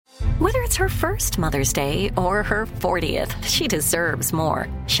Whether it's her first Mother's Day or her 40th, she deserves more.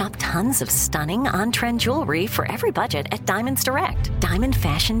 Shop tons of stunning on-trend jewelry for every budget at Diamonds Direct. Diamond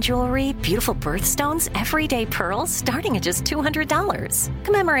fashion jewelry, beautiful birthstones, everyday pearls starting at just $200.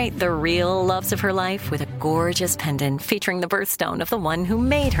 Commemorate the real loves of her life with a gorgeous pendant featuring the birthstone of the one who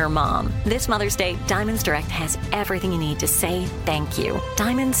made her mom. This Mother's Day, Diamonds Direct has everything you need to say thank you.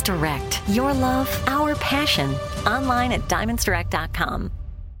 Diamonds Direct. Your love, our passion. Online at diamondsdirect.com.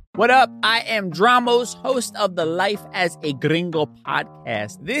 What up? I am Dramos, host of the Life as a Gringo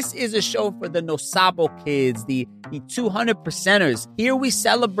podcast. This is a show for the No Sabo kids, the 200%ers. Here we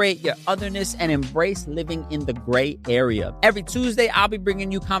celebrate your otherness and embrace living in the gray area. Every Tuesday, I'll be bringing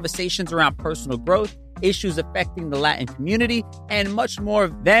you conversations around personal growth, issues affecting the Latin community, and much more.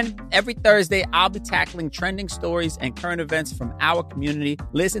 Then, every Thursday, I'll be tackling trending stories and current events from our community.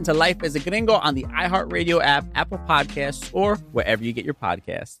 Listen to Life as a Gringo on the iHeartRadio app, Apple Podcasts, or wherever you get your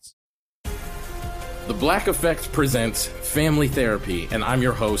podcasts. The Black Effect presents Family Therapy, and I'm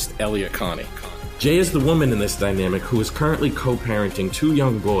your host, Elliot Connie. Jay is the woman in this dynamic who is currently co-parenting two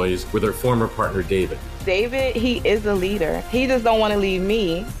young boys with her former partner, David. David, he is a leader. He just don't want to leave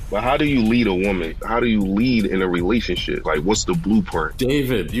me. But how do you lead a woman? How do you lead in a relationship? Like, what's the blueprint?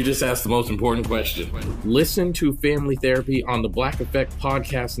 David, you just asked the most important question. Listen to Family Therapy on the Black Effect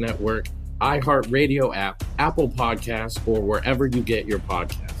Podcast Network, iHeartRadio app, Apple Podcasts, or wherever you get your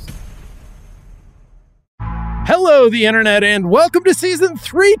podcasts. Hello, the internet, and welcome to season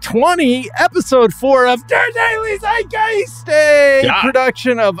 320, episode 4 of Der Daily Zeitgeist, a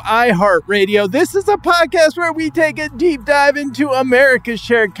production of iHeartRadio. This is a podcast where we take a deep dive into America's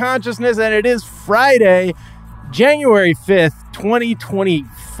shared consciousness, and it is Friday, January 5th,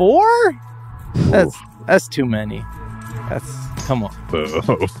 2024? That's too many. Come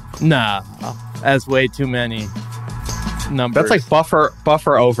on. Nah, that's way too many numbers. That's like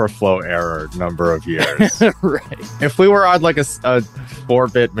buffer overflow error number of years. Right. If we were on like a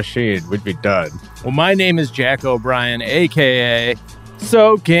 4-bit machine, we'd be done. Well, my name is Jack O'Brien, a.k.a.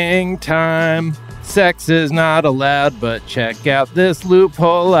 Soaking Time. Sex is not allowed, but check out this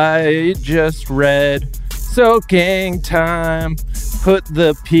loophole I just read. Soaking Time. Put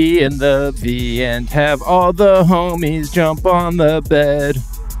the P in the V and have all the homies jump on the bed.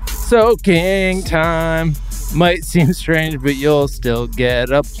 Soaking Time. Might seem strange, but you'll still get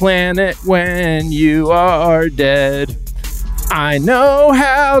a planet when you are dead. I know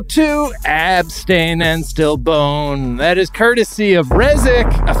how to abstain and still bone. That is courtesy of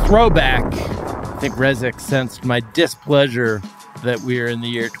Rezik, a throwback. I think Rezik sensed my displeasure that we are in the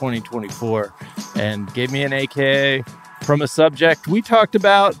year 2024 and gave me an AKA from a subject we talked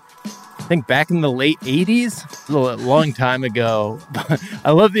about, I think, back in the late 80s, a long time ago.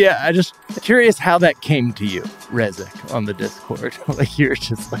 I just curious how that came to you, Rezik, on the Discord. Like, you're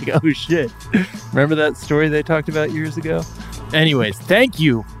just like, oh shit. Remember that story they talked about years ago? Anyways, thank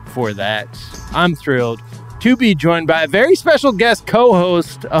you for that. I'm thrilled to be joined by a very special guest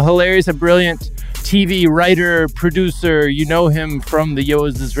co-host, a hilarious and brilliant TV writer, producer. You know him from the Yo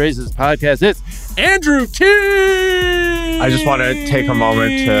Is This Racist podcast. It's Andrew T. I just want to take a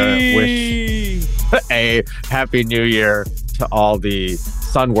moment to wish a happy new year to all the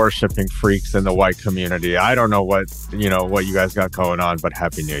sun worshiping freaks in the white community. I don't know what you guys got going on, but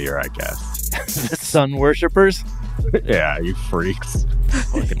happy new year, I guess. The sun worshipers? Yeah, you freaks.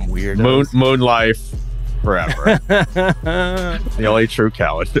 Fucking weirdos. Moon life forever. The only true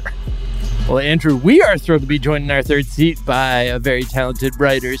calendar. Well, Andrew, we are thrilled to be joined in our third seat by a very talented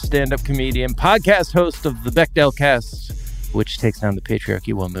writer, stand-up comedian, podcast host of the Bechdel Cast, which takes down the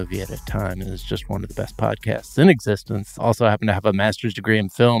patriarchy one movie at a time and is just one of the best podcasts in existence. Also happen to have a master's degree in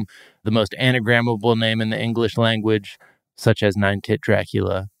film, the most anagrammable name in the English language, such as Nine Tit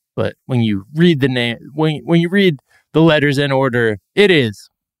Dracula. But when you read the name, when you read the letters in order, it is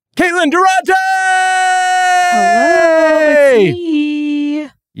Caitlin Durante! Hello, it's me.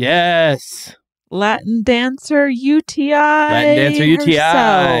 Yes. Latin dancer UTI. Latin dancer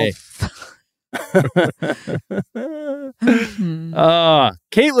UTI.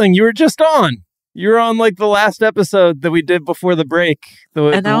 Caitlin, you were just on. You were on like the last episode that we did before the break.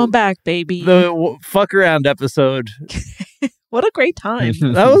 And now I'm back, baby. The fuck around episode. What a great time.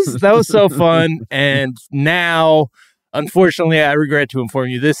 That was so fun. And now, unfortunately, I regret to inform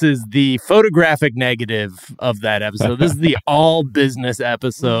you, this is the photographic negative of that episode. This is the all business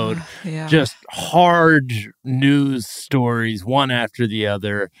episode. Yeah. Just hard news stories, one after the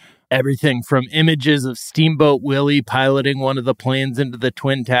other. Everything from images of Steamboat Willie piloting one of the planes into the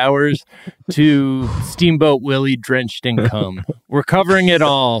Twin Towers to Steamboat Willie drenched in cum. We're covering it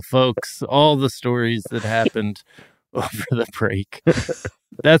all, folks. All the stories that happened over the break.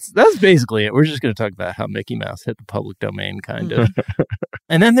 That's basically it. We're just going to talk about how Mickey Mouse hit the public domain, kind of.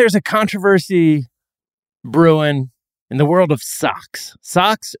 And then there's a controversy brewing in the world of socks.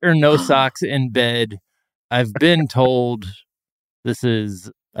 Socks or no socks in bed. I've been told this is,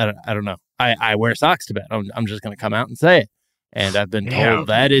 I don't know. I wear socks to bed. I'm just going to come out and say it. And I've been told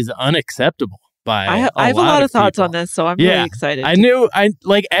that is unacceptable by I have a lot of thoughts on this, so I'm really excited.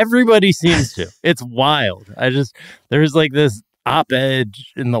 Like everybody seems to. It's wild. There's like this op-ed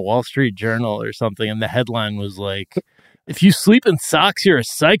in the Wall Street Journal or something, and the headline was like, if you sleep in socks, you're a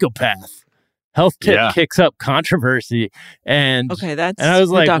psychopath. Health tip kicks up controversy. And I was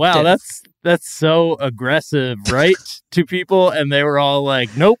like, wow, that's so aggressive, right? To people. And they were all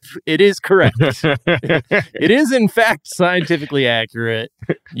like, nope, it is correct. It is, in fact, scientifically accurate.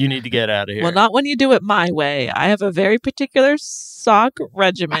 You need to get out of here. Well, not when you do it my way. I have a very particular sock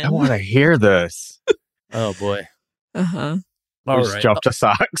regimen. I want to hear this. Oh, boy. Uh-huh. Just jump to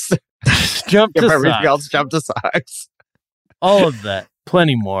socks. Jump to everything else, jump to socks. All of that.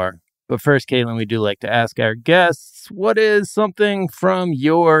 Plenty more. But first, Caitlin, we do like to ask our guests, what is something from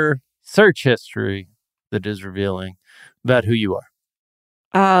your search history that is revealing about who you are?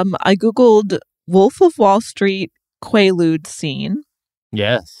 I Googled Wolf of Wall Street Quaalude scene.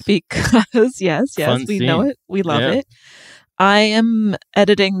 Yes. Because, yes, Fun we scene. know it. We love it. I am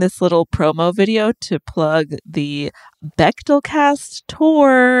editing this little promo video to plug the Bechtelcast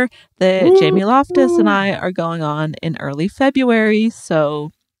tour that Jamie Loftus and I are going on in early February.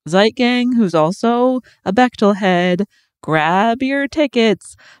 So Zeitgang, who's also a Bechtel head, grab your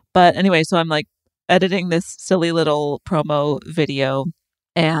tickets. But anyway, so I'm like editing this silly little promo video,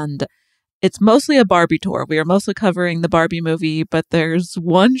 and it's mostly a Barbie tour. We are mostly covering the Barbie movie, but there's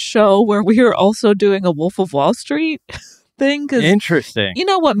one show where we are also doing a Wolf of Wall Street thing. Interesting. You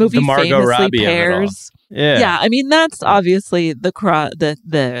know what movie The Margot famously Robbie of it all. pairs? Yeah, I mean, that's obviously the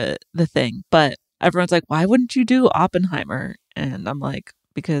thing. But everyone's like, why wouldn't you do Oppenheimer? And I'm like,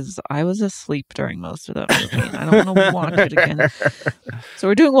 because I was asleep during most of that movie. And I don't want to watch it again. So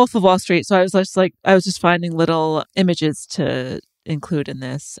we're doing Wolf of Wall Street. So I was just finding little images to include in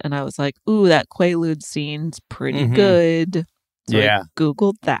this. And I was like, ooh, that Quaalude scene's pretty good. So I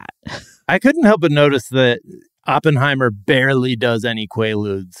Googled that. I couldn't help but notice that Oppenheimer barely does any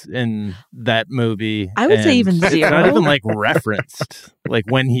Quaaludes in that movie. I would say even zero. It's not even like referenced, like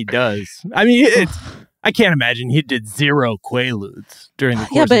when he does. I mean, I can't imagine he did zero Quaaludes during the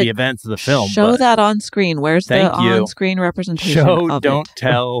course of the events of the film. Show that on screen. Where's the on-screen representation of don't it?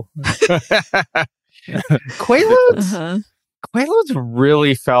 tell. Quaaludes? Quaaludes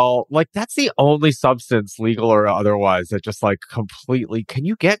really felt like that's the only substance, legal or otherwise, that just like completely... Can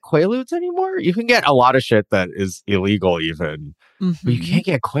you get Quaaludes anymore? You can get a lot of shit that is illegal even, but you can't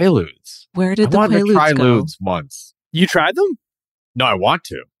get Quaaludes. Where did the Quaaludes go? I wanted to try Ludes once. You tried them? No, I want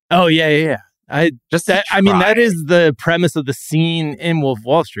to. Oh, yeah. That is the premise of the scene in Wolf of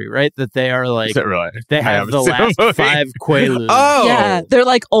Wall Street, right? That they are like, is it really? They have the last 5 Quaaludes. Oh, yeah, they're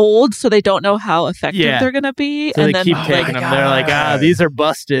like old, so they don't know how effective they're gonna be, so and they keep taking them. They're like, these are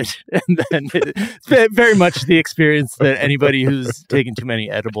busted, and then it's very much the experience that anybody who's taken too many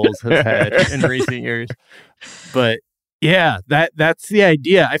edibles has had in recent years. But yeah, that's the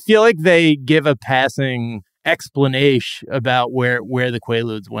idea. I feel like they give a passing explanation about where the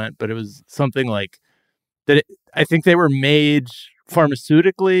Quaaludes went, but it was something like that. I think they were made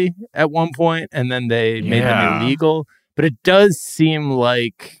pharmaceutically at one point, and then they made them illegal. But it does seem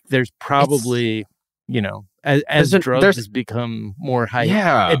like there's probably, as drugs has become more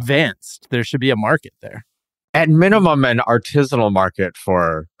advanced, there should be a market there. At minimum, an artisanal market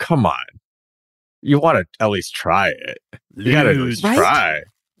for, come on, you want to at least try it. You got to at least try.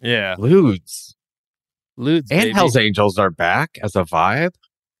 Yeah. Ludes, and baby. Hell's Angels are back as a vibe.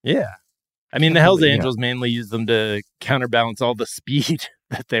 Yeah. I mean, the Hells Angels mainly use them to counterbalance all the speed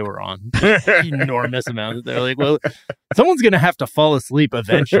that they were on. Enormous amounts. They're like, well, someone's going to have to fall asleep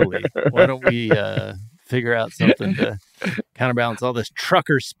eventually. Why don't we figure out something to counterbalance all this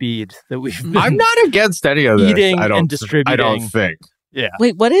trucker speed that we've been I'm not against any of this. Eating and distributing. I don't think. Yeah.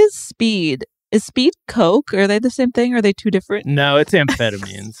 Wait, what is speed? Is speed Coke? Are they the same thing? Are they two different? No, it's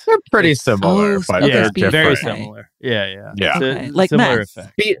amphetamines. They're pretty similar, but they're different. Very similar. Yeah. Okay. Like similar meth.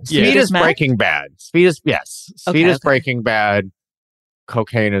 effect. Speed is Breaking Bad. Speed is Breaking Bad.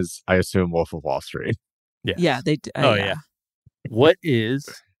 Cocaine is, I assume, Wolf of Wall Street. Yeah, they do. Yeah. What is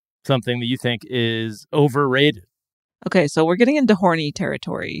something that you think is overrated? Okay, so we're getting into horny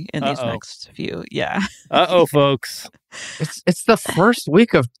territory in these next few. Yeah. Folks. It's the first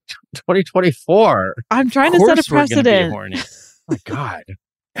week of 2024. I'm trying to set a precedent. Horny. Oh my God.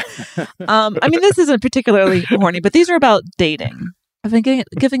 I mean, this isn't particularly horny, but these are about dating. I've been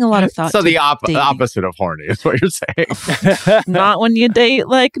giving a lot of thought. So to the dating. opposite of horny is what you're saying. Not when you date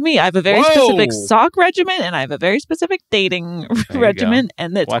like me. I have a very specific sock regimen, and I have a very specific dating regimen,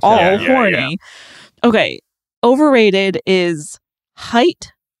 and it's all horny. Okay, overrated is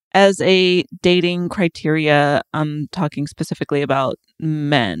height as a dating criteria. I'm talking specifically about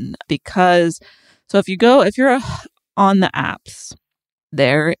men because if you're on the apps,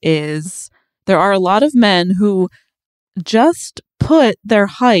 there are a lot of men who just put their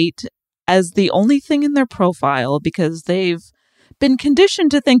height as the only thing in their profile because they've been conditioned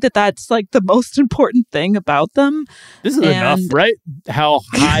to think that that's like the most important thing about them. This is enough, right? How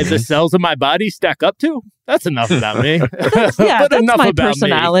high the cells of my body stack up to? That's enough about me. That's my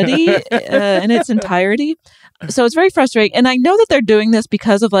personality in its entirety. So it's very frustrating. And I know that they're doing this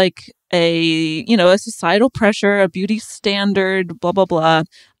because of like a societal pressure, a beauty standard, blah, blah, blah.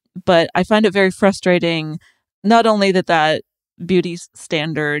 But I find it very frustrating, not only that beauty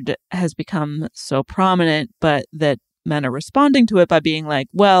standard has become so prominent, but that men are responding to it by being like,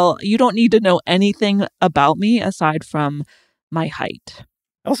 well, you don't need to know anything about me aside from my height.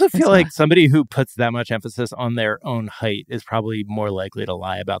 I also feel like somebody who puts that much emphasis on their own height is probably more likely to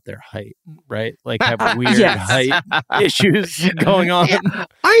lie about their height, right? Like have weird height issues going on. Yeah,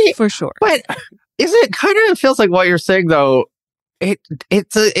 for sure. But it feels like what you're saying though, it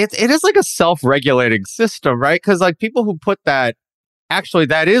is like a self-regulating system, right? Because like people who put that, actually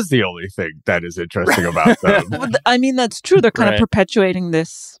that is the only thing that is interesting about them. Well, I mean, that's true. They're kind of perpetuating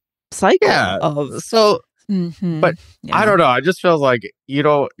this cycle of so. Mm-hmm. But I don't know. I just feel like you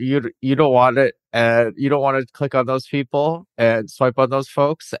don't want it, and you don't want to click on those people and swipe on those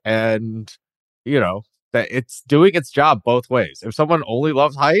folks, and that it's doing its job both ways. If someone only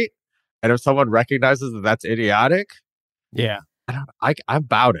loves height, and if someone recognizes that that's idiotic, I'm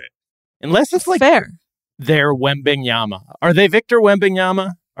about it. Unless it's like fair. They're Wembenyama. Are they Victor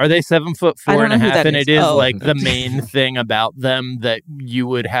Wembenyama? Are they 7'4.5"? And it is like the main thing about them that you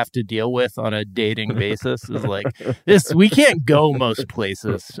would have to deal with on a dating basis is like this. We can't go most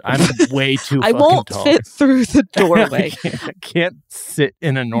places. I'm way too. I won't tall. fit through the doorway. I can't sit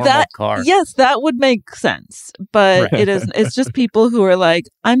in a normal car. Yes, that would make sense. But it's just people who are like,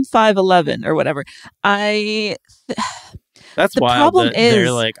 I'm 5'11" or whatever. That's the wild. Problem is,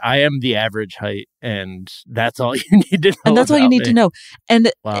 they're like, I am the average height, and that's all you need to know. And that's all you need to know. And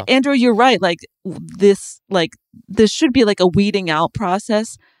wow. Andrew, you're right. Like this should be like a weeding out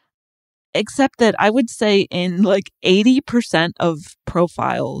process. Except that I would say in like 80% of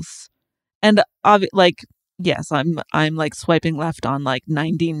profiles, and yes, I'm like swiping left on like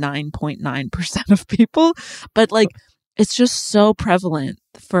 99.9% of people, but like it's just so prevalent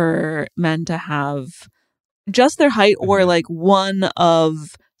for men to have just their height, or like one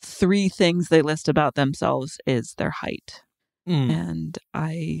of 3 things they list about themselves is their height. And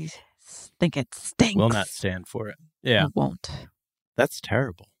I think it stinks. Will not stand for it. Yeah. It won't. That's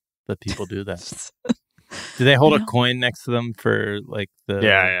terrible that people do that. Do they hold a coin next to them for like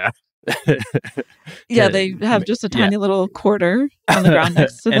the... Yeah, they have just a tiny little quarter on the ground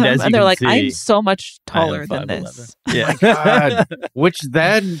next to them. And they're like, I'm so much taller than this. Yeah. Oh my God. Which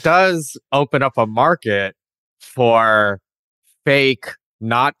then does open up a market for fake,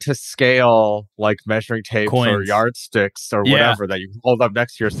 not to scale, like measuring tapes coins or yardsticks or whatever that you hold up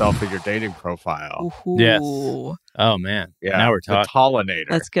next to yourself in your dating profile. Ooh. Yes. Oh man. Yeah. Now we're talking. The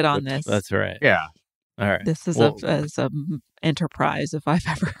Tollinator. Let's get on this. That's right. Yeah. All right. This is a enterprise if I've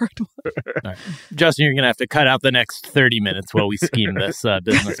ever heard one. All right. Justin, you're gonna have to cut out the next 30 minutes while we scheme this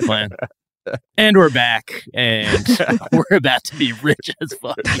business plan. And we're back, and we're about to be rich as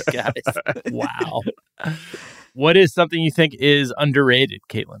fuck, you guys. Wow. What is something you think is underrated,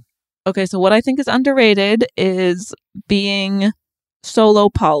 Caitlin? Okay, so what I think is underrated is being solo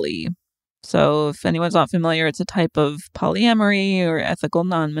poly. So if anyone's not familiar, it's a type of polyamory or ethical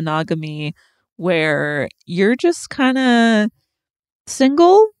non-monogamy where you're just kind of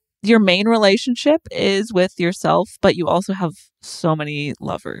single. Your main relationship is with yourself, but you also have so many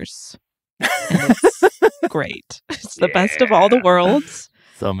lovers. And it's great. It's the best of all the worlds.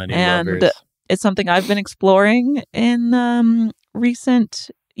 So many lovers. And it's something I've been exploring in recent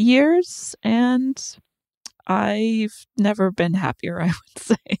years, and I've never been happier, I would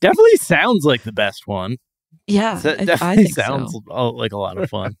say. Definitely sounds like the best one. Yeah, I think sounds like a lot of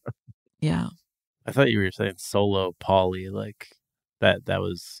fun. Yeah. I thought you were saying solo poly, like that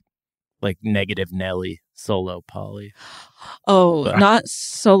was like Negative Nelly solo poly. Oh, not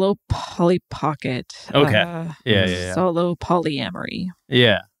solo poly pocket. Okay. Yeah. Solo polyamory.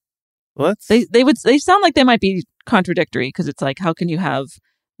 Yeah. Well, they sound like they might be contradictory because it's like, how can you have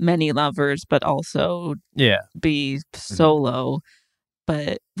many lovers, but also be solo.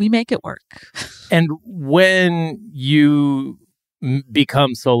 But we make it work. And when you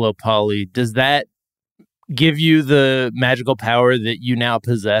become solo poly, does that give you the magical power that you now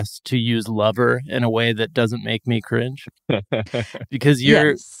possess to use lover in a way that doesn't make me cringe? Because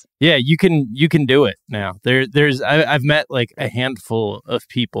you can do it now. I've met like a handful of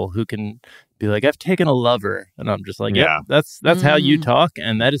people who can be like, I've taken a lover, and I'm just like, that's how you talk,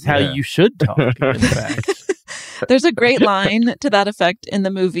 and that is how you should talk. In fact. There's a great line to that effect in the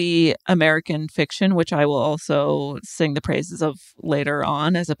movie American Fiction, which I will also sing the praises of later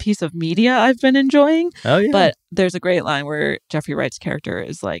on as a piece of media I've been enjoying. Oh, yeah. But there's a great line where Jeffrey Wright's character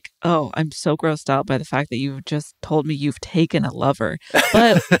is like, oh, I'm so grossed out by the fact that you've just told me you've taken a lover.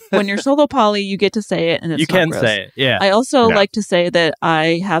 But when you're solo poly, you get to say it, and it's you not can gross. say it, yeah. I also like to say that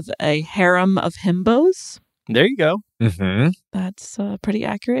I have a harem of himbos. There you go. Mm-hmm. That's pretty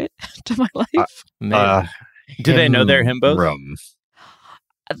accurate to my life. Do they know they're himbos?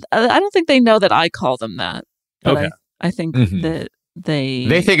 I don't think they know that I call them that. But Okay. I think that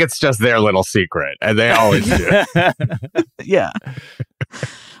they think it's just their little secret, and they always do. Yeah.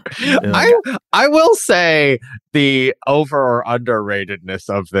 I will say the over or underratedness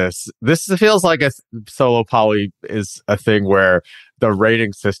of this feels like a solo poly is a thing where the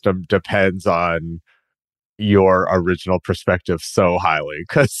rating system depends on your original perspective so highly,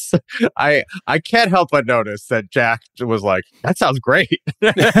 because I can't help but notice that Jack was like, that sounds great.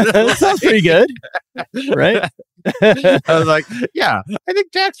 That sounds pretty good, right? I was like, yeah, I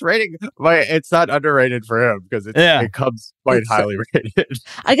think Jack's rating, it's not underrated for him because it comes quite highly rated.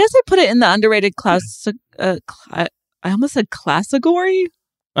 I guess I put it in the underrated class. I almost said classgory.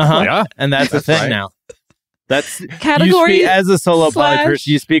 Yeah, and that's the thing now. That's category as a solo poly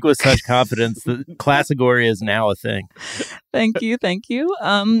person. You speak with such confidence that classgory is now a thing. Thank you.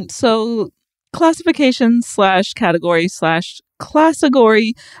 So classification / category /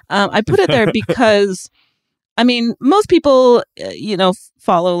 classgory. I put it there because, I mean, most people,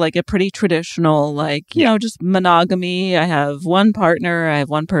 follow like a pretty traditional, just monogamy. I have one partner. I have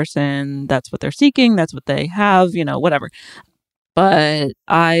one person. That's what they're seeking. That's what they have. Whatever. But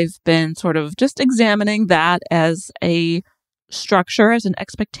I've been sort of just examining that as a structure, as an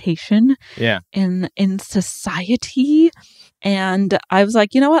expectation in society. And I was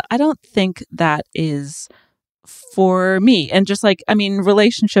like, you know what? I don't think that is for me. And just like, I mean,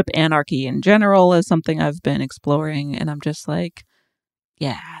 relationship anarchy in general is something I've been exploring. And I'm just like,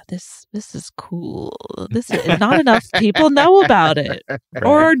 yeah, this is cool. This is not enough people know about it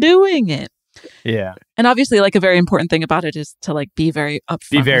or are doing it. Yeah. And obviously, like, a very important thing about it is to, like, be very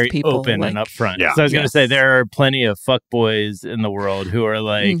upfront Be very with people. open and upfront. Yeah. So I was going to say, there are plenty of fuckboys in the world who are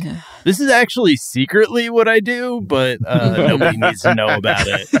like, this is actually secretly what I do, but nobody needs to know about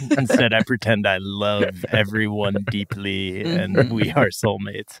it. Instead, I pretend I love everyone deeply and we are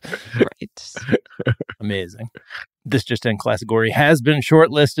soulmates. Right. Amazing. This Just In category has been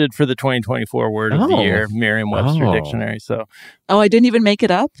shortlisted for the 2024 Word of the Year, Merriam-Webster Dictionary. So, I didn't even make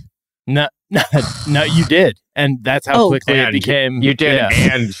it up? No, you did. And that's how quickly it became. You did,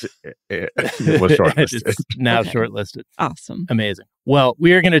 and it was shortlisted. It's now shortlisted. Awesome. Amazing. Well,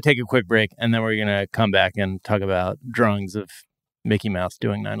 we are going to take a quick break, and then we're going to come back and talk about drawings of Mickey Mouse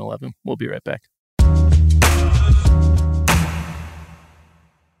doing 9/11. We'll be right back.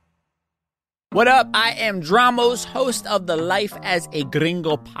 What up? I am Dramos, host of the Life as a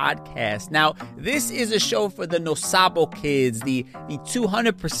Gringo podcast. Now, this is a show for the No Sabo kids, the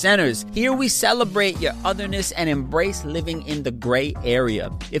 200%ers. Here we celebrate your otherness and embrace living in the gray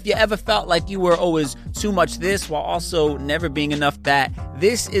area. If you ever felt like you were always too much this while also never being enough that,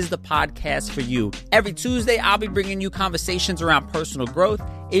 this is the podcast for you. Every Tuesday, I'll be bringing you conversations around personal growth,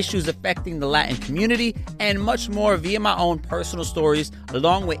 issues affecting the Latin community, and much more via my own personal stories,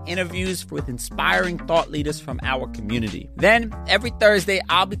 along with interviews with inspiring thought leaders from our community. Then, every Thursday,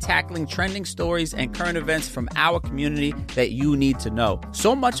 I'll be tackling trending stories and current events from our community that you need to know.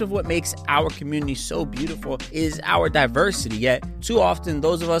 So much of what makes our community so beautiful is our diversity, yet too often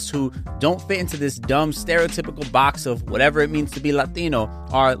those of us who don't fit into this dumb stereotypical box of whatever it means to be Latino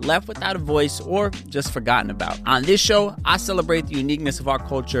are left without a voice or just forgotten about. On this show, I celebrate the uniqueness of our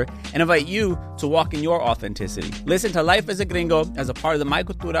culture and invite you to walk in your authenticity. Listen to Life as a Gringo as a part of the My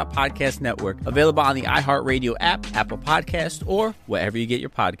Cultura podcast network, available on the iHeartRadio app, Apple Podcasts, or wherever you get your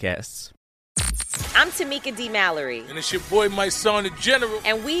podcasts. I'm Tamika D. Mallory. And it's your boy, my son, the General.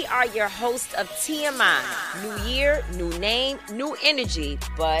 And we are your hosts of TMI. New year, new name, new energy,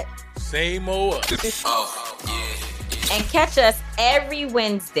 but same old us. Oh, yeah. And catch us every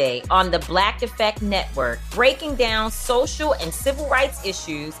Wednesday on the Black Effect Network, breaking down social and civil rights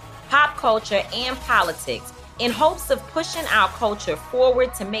issues, pop culture, and politics in hopes of pushing our culture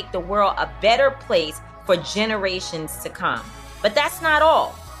forward to make the world a better place for generations to come. But that's not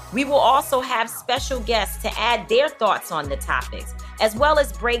all. We will also have special guests to add their thoughts on the topics, as well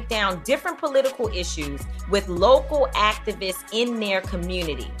as break down different political issues with local activists in their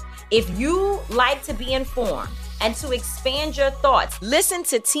community. If you like to be informed and to expand your thoughts, listen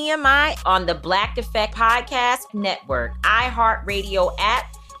to TMI on the Black Effect Podcast Network, iHeartRadio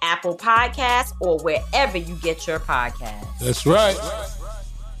app, Apple Podcasts, or wherever you get your podcasts. That's right.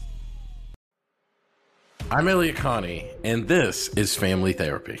 I'm Elliot Connie, and this is Family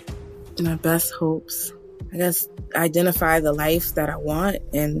Therapy. My best hopes, I guess, identify the life that I want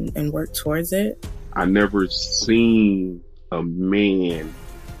and work towards it. I never seen a man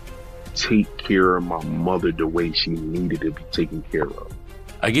take care of my mother the way she needed to be taken care of.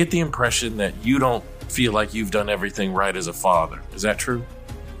 I get the impression that you don't feel like you've done everything right as a father. Is that true?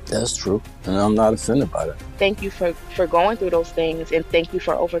 That's true, and I'm not offended by that. Thank you for going through those things, and thank you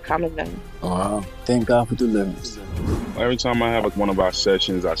for overcoming them. Thank God for deliverance. Every time I have one of our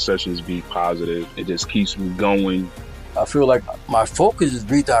sessions be positive. It just keeps me going. I feel like my focus is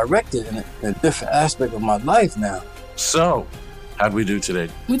redirected in a different aspect of my life now. So, how'd we do today?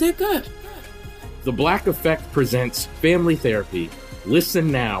 We did good. The Black Effect presents Family Therapy.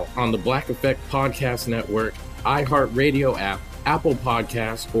 Listen now on the Black Effect Podcast Network, iHeartRadio app, Apple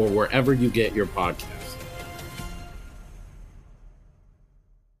Podcasts, or wherever you get your podcasts.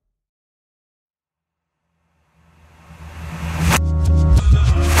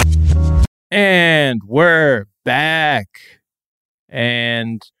 And we're back.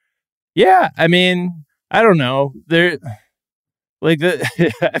 And yeah, I mean, I don't know. I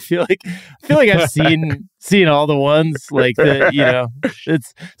feel like I've seen all the ones like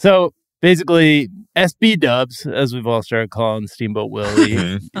it's so basically SB Dubs, as we've all started calling Steamboat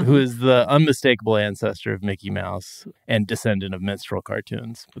Willie, who is the unmistakable ancestor of Mickey Mouse and descendant of minstrel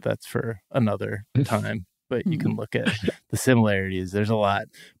cartoons. But that's for another time. But you can look at the similarities. There's a lot.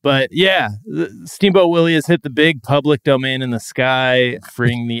 But yeah, Steamboat Willie has hit the big public domain in the sky,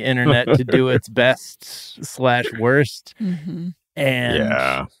 freeing the internet to do its best/worst. Mm-hmm.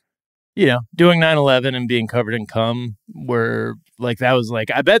 And, doing 9/11 and being covered in cum were like, that was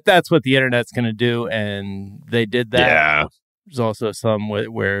like, I bet that's what the internet's going to do. And they did that. Yeah. There's also some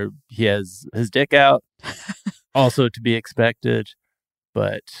where he has his dick out, also to be expected.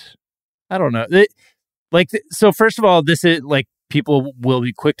 But I don't know. So first of all, this is like, people will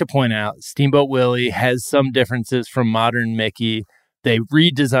be quick to point out Steamboat Willie has some differences from modern Mickey. They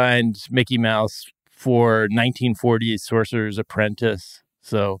redesigned Mickey Mouse for 1940s Sorcerer's Apprentice.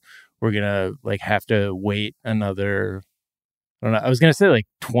 So we're going to have to wait another, I don't know, I was going to say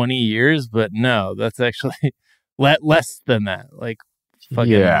 20 years, but no, that's actually less than that.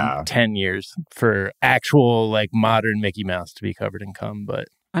 Fucking 10 years for actual modern Mickey Mouse to be covered in cum. But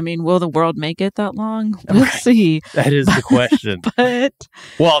I mean, will the world make it that long? We'll see. That is the question. But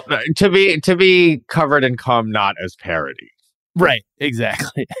to be covered in cum, not as parody. Right.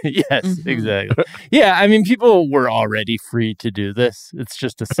 Exactly. Yes, exactly. Yeah. I mean, people were already free to do this. It's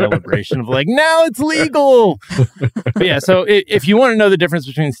just a celebration of now it's legal. But yeah. So if you want to know the difference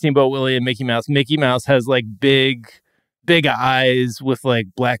between Steamboat Willie and Mickey Mouse has big eyes with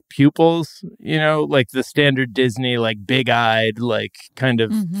black pupils, the standard Disney, big-eyed, kind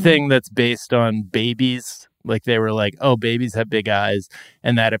of thing that's based on babies. They were oh, babies have big eyes,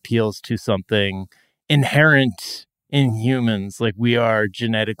 and that appeals to something inherent in humans. We are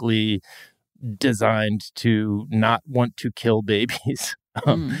genetically designed to not want to kill babies.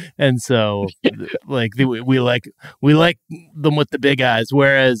 And so we like them with the big eyes,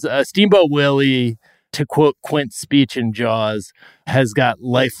 whereas Steamboat Willie, to quote Quint's speech in Jaws, has got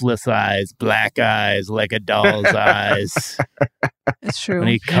lifeless eyes, black eyes, like a doll's eyes. It's true. When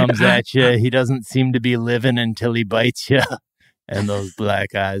he comes at you, he doesn't seem to be living until he bites you. And those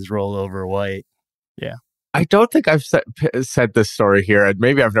black eyes roll over white. Yeah. I don't think I've said this story here, and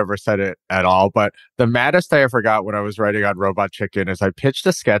maybe I've never said it at all, but the maddest day I forgot when I was writing on Robot Chicken is I pitched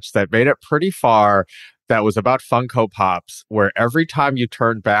a sketch that made it pretty far that was about Funko Pops, where every time you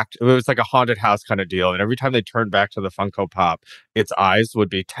turned back, it was like a haunted house kind of deal. And every time they turned back to the Funko Pop, its eyes would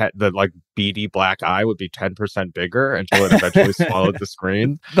be, the beady black eye would be 10% bigger until it eventually swallowed the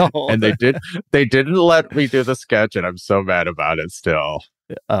screen. And they didn't let me do the sketch, and I'm so mad about it still.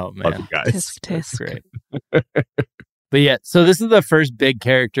 Oh, man. Love you guys. Tisk. Great. But yeah, so this is the first big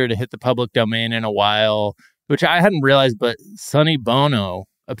character to hit the public domain in a while, which I hadn't realized, but Sonny Bono,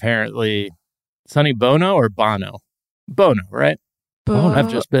 apparently. Sonny Bono or Bono? Bono, right?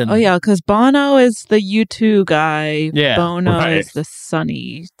 I've just been. Oh yeah, because Bono is the U2 guy. Yeah, Bono right. is the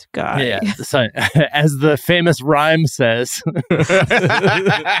Sunny guy. Yeah, as the famous rhyme says.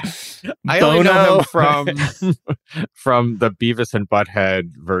 I only know him from the Beavis and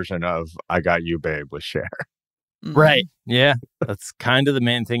Butthead version of "I Got You, Babe" with Cher. Right. Yeah, that's kind of the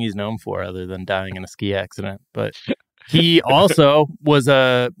main thing he's known for, other than dying in a ski accident. But he also was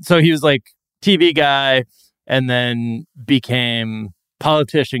he was like TV guy, and then became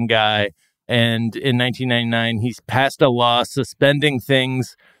politician guy. And in 1999, he passed a law suspending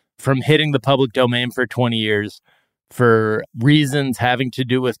things from hitting the public domain for 20 years for reasons having to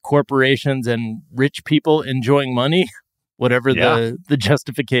do with corporations and rich people enjoying money. Whatever the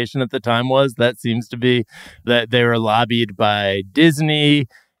justification at the time was, that seems to be that they were lobbied by Disney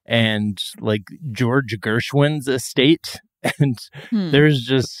and like George Gershwin's estate. And there's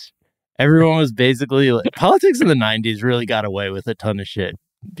just, everyone was basically like, politics in the 90s really got away with a ton of shit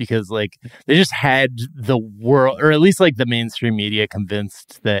because like they just had the world, or at least like the mainstream media,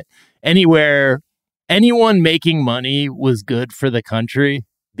 convinced that anyone making money was good for the country.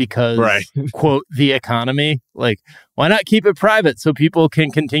 Because, quote, the economy, like, why not keep it private so people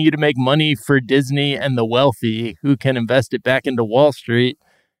can continue to make money for Disney and the wealthy who can invest it back into Wall Street?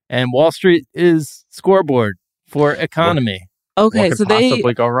 And Wall Street is scoreboard for economy. Okay, what could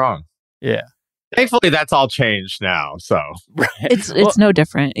possibly go wrong? Yeah. Thankfully, that's all changed now. So it's no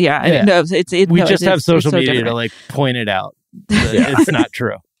different. Yeah. Yeah. No, we just have social media different. to like point it out. It's not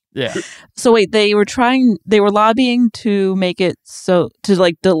true. Yeah. So wait, they were lobbying to make it so to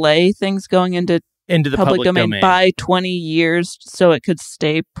like delay things going into the public domain by 20 years so it could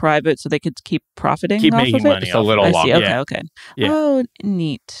stay private so they could keep profiting keep off making of it? money Just a little longer. Okay. Yeah. Oh,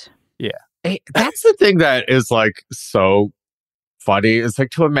 neat. Yeah. Hey, that's the thing that is like so funny. It's like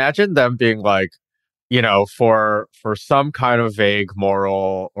to imagine them being like, you know, for some kind of vague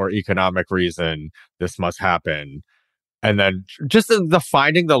moral or economic reason, this must happen. And then just the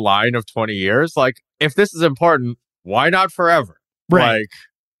finding the line of 20 years, like, if this is important, why not forever? Right. Like,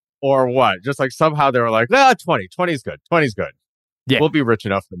 or what? Just like somehow they were like, 20 is good. 20 is good. Yeah. We'll be rich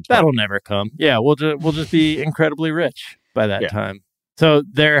enough. That'll never come. Yeah. We'll just be incredibly rich by that time. So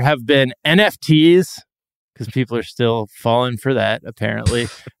there have been NFTs, because people are still falling for that, apparently.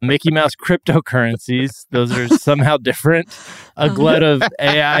 Mickey Mouse cryptocurrencies, those are somehow different. A glut of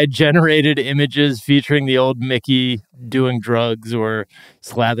AI-generated images featuring the old Mickey doing drugs or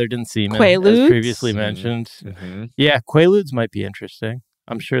slathered in semen, Quaaludes? as previously mentioned. Mm-hmm. Yeah, Quaaludes might be interesting.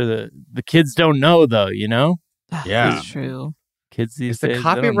 I'm sure the kids don't know, though, you know? Yeah. That's true. Kids these Is the days, they don't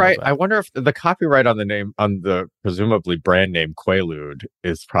know copyright? about I it. wonder if the copyright on the presumably brand name Quaalude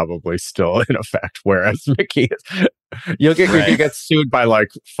is probably still in effect, whereas Mickey is. You can get sued by like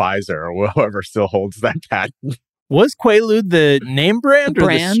Pfizer or whoever still holds that patent. Was Quaalude the name brand or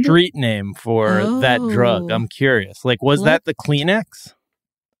the street name for that drug? Oh. I'm curious. Like, was that the Kleenex?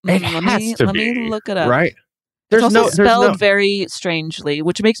 It Let has me to let be, me look it up. right? It's also spelled very strangely,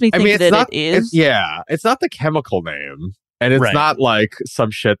 which makes me think that it is. It's not the chemical name, and it's not like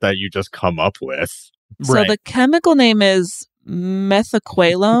some shit that you just come up with. So the chemical name is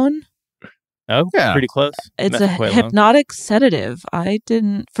methaqualone. Oh, pretty close. It's a hypnotic sedative.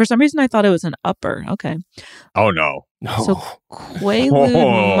 For some reason, I thought it was an upper. Okay. Oh, no. So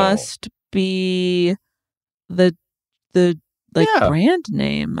Quaalude must be the brand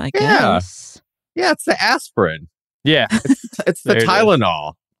name, I guess. Yeah, it's the aspirin. Yeah. It's the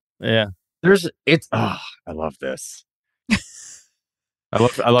Tylenol. Yeah. I love this. I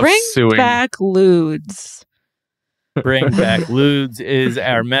love Bring suing. back lewds. Bring back lewds is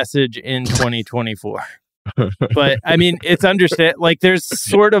our message in 2024. But I mean, it's like there's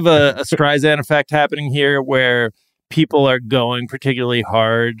sort of a Streisand effect happening here where people are going particularly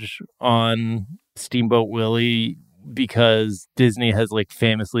hard on Steamboat Willie because Disney has like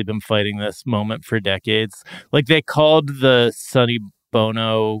famously been fighting this moment for decades. Like they called the Sonny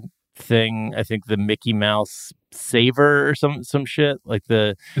Bono thing, I think, the Mickey Mouse Saver or some shit, like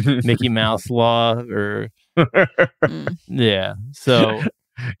the Mickey Mouse law or yeah. So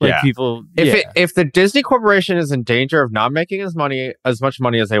like people, if the Disney Corporation is in danger of not making as much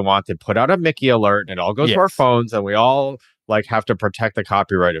money as they want, they put out a Mickey alert and it all goes to our phones, and we all like have to protect the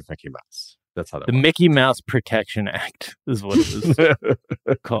copyright of Mickey Mouse. That's how that the works. Mickey Mouse Protection Act is what it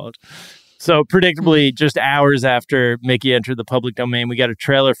was called. So predictably, just hours after Mickey entered the public domain, we got a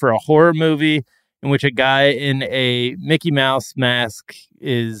trailer for a horror movie in which a guy in a Mickey Mouse mask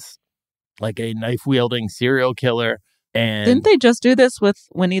is like a knife-wielding serial killer And didn't they just do this with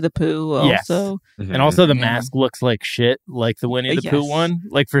Winnie the Pooh also? Yes. Mm-hmm. And also the mask looks like shit, like the Winnie the Pooh one.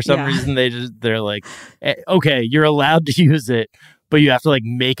 Like for some reason they're like, okay, you're allowed to use it, but you have to like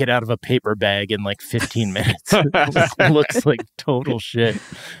make it out of a paper bag in like 15 minutes. It looks like total shit.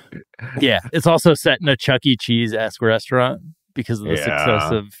 Yeah. It's also set in a Chuck E. Cheese-esque restaurant because of the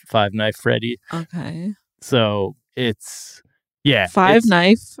success of Five Knife Freddy. Okay. So it's Five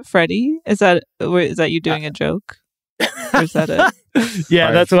Knife Freddy? Is that you doing a joke? Or is that it?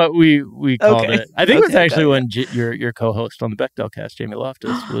 Yeah, that's what we called it. I think it was actually when your co-host on the Bechdel cast, Jamie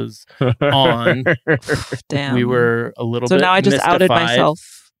Loftus, was on. Damn. We were a little bit bit now I just mystified. outed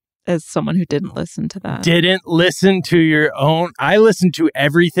myself as someone who didn't listen to that. Didn't listen to your own. I listened to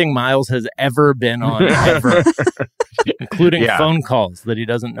everything Miles has ever been on, ever. Including phone calls that he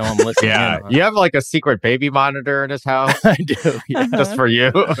doesn't know I'm listening in on. You have like a secret baby monitor in his house? I do. Yeah. Just for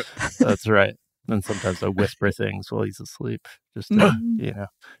you. That's right. And sometimes I whisper things while he's asleep, just to,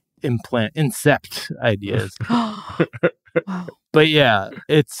 incept ideas. Wow. But yeah,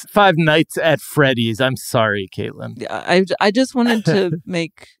 it's Five Nights at Freddy's. I'm sorry, Caitlin. Yeah, I just wanted to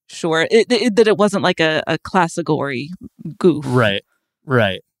make sure that it wasn't like a classicatory goof.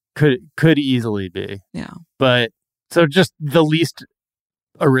 Right. Could easily be. Yeah. But so just the least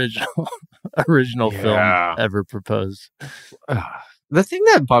original film ever proposed. The thing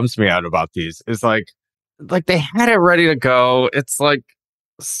that bums me out about these is like they had it ready to go. It's like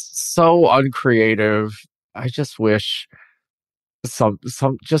so uncreative. I just wish some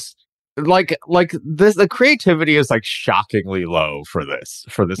just like this. The creativity is like shockingly low for this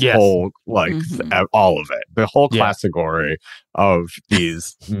whole all of it. The whole category of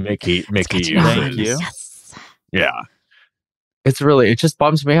these Mickey uses. Thank you. Yes. Yeah, it just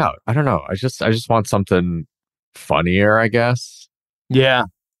bums me out. I don't know. I just want something funnier, I guess. Yeah.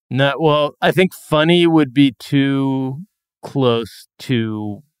 No, well, I think funny would be too close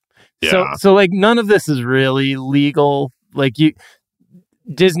to. So like none of this is really legal. Like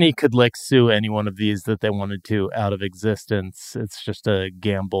Disney could like sue any one of these that they wanted to out of existence. It's just a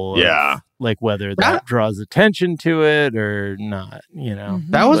gamble. Of, like whether that draws attention to it or not, you know.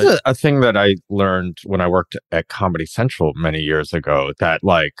 That was a thing that I learned when I worked at Comedy Central many years ago, that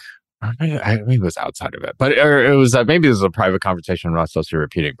like, maybe it was outside of it, but it was maybe this was a private conversation I'm not supposed to be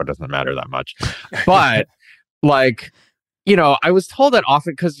repeating, but it doesn't matter that much. But like, you know, I was told that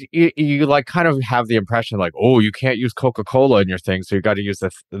often because you like kind of have the impression like, oh, you can't use Coca-Cola in your thing, so you got to use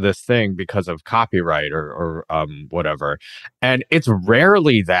this thing because of copyright or whatever. And it's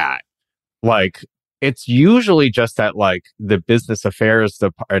rarely that. Like, it's usually just that like the business affairs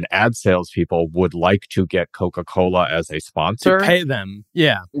and ad sales people would like to get Coca-Cola as a sponsor. To pay them.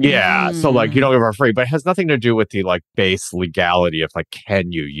 Yeah. Yeah. So like you don't give it for free, but it has nothing to do with the like base legality of like,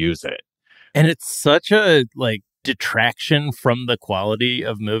 can you use it? And it's such a like detraction from the quality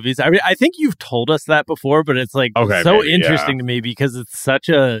of movies. I mean, I think you've told us that before, but it's like interesting to me because it's such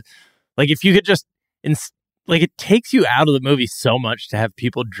a like if you could just like it takes you out of the movie so much to have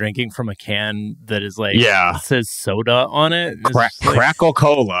people drinking from a can that is like says soda on it. Crackle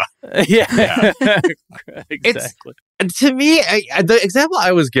Cola. Yeah. Exactly. To me, the example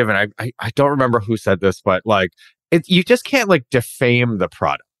I was given, I don't remember who said this, but like you just can't like defame the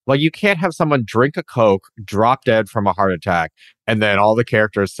product. Like you can't have someone drink a Coke, drop dead from a heart attack, and then all the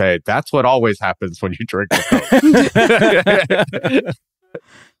characters say, that's what always happens when you drink a Coke.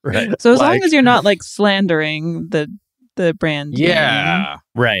 Right. So as long as you're not like slandering the brand name.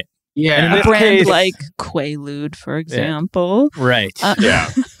 Right. Yeah. And a brand like Quaalude, for example. Yeah. Right. Yeah.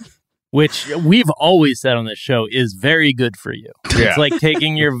 Which we've always said on this show is very good for you. Yeah. It's like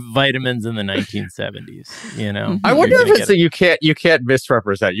taking your vitamins in the 1970s, you know? I wonder if it's that you can't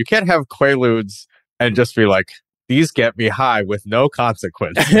misrepresent. You can't have Quaaludes and just be like, these get me high with no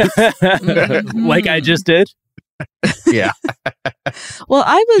consequences. Like I just did? Yeah. Well,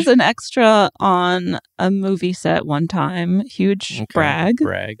 I was an extra on a movie set one time. Huge brag.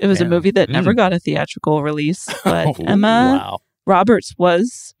 It was a movie that never got a theatrical release, but Emma Roberts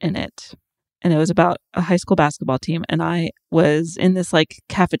was in it. And it was about a high school basketball team. And I was in this like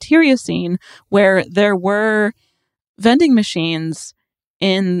cafeteria scene where there were vending machines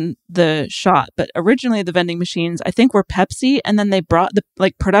in the shot. But originally the vending machines, I think, were Pepsi. And then they brought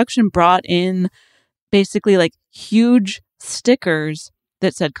production brought in basically like huge stickers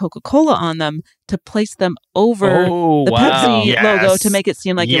that said Coca-Cola on them to place them over the Pepsi logo to make it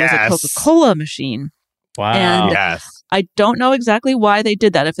seem like it was a Coca-Cola machine. Wow. And I don't know exactly why they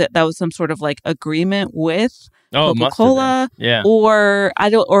did that. If that was some sort of like agreement with Coca-Cola, or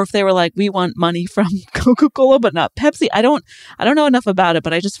or if they were like, we want money from Coca-Cola but not Pepsi. I don't know enough about it,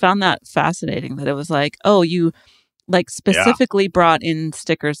 but I just found that fascinating that it was like, oh, like specifically brought in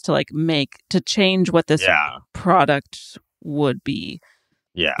stickers to like to change what this product would be.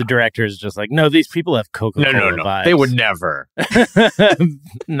 Yeah. The director is just like, no, these people have Coca-Cola vibes. They would never.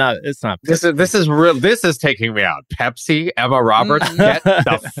 No, it's not. This is real. This is taking me out. Pepsi, Emma Roberts, get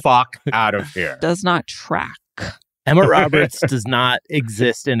the fuck out of here. Does not track. Emma Roberts does not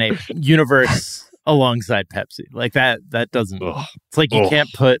exist in a universe alongside Pepsi. Like that doesn't. It's like you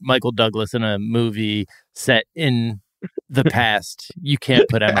can't put Michael Douglas in a movie set in the past. You can't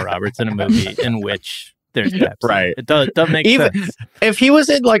put Emma Roberts in a movie in which there's Pepsi. Right. It doesn't make sense. If he was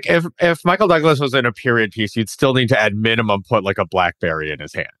in if Michael Douglas was in a period piece, you'd still need to at minimum put like a BlackBerry in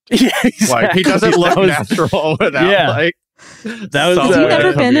his hand. Yeah, exactly. Like he doesn't look natural without like. That was. Has he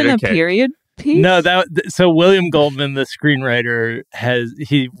never been in a period piece? No, so William Goldman, the screenwriter,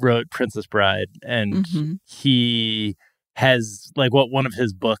 he wrote Princess Bride, and he has like one of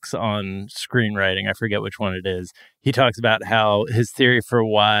his books on screenwriting. I forget which one it is. He talks about how his theory for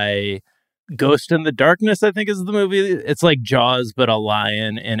why Ghost in the Darkness, I think, is the movie. It's like Jaws, but a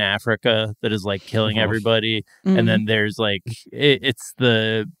lion in Africa that is like killing everybody. And then there's like, it's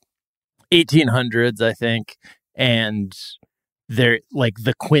the 1800s, I think. And they're like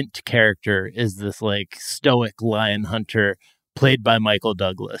the Quint character is this like stoic lion hunter played by Michael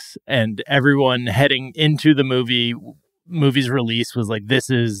Douglas. And everyone heading into the movie's release was like, this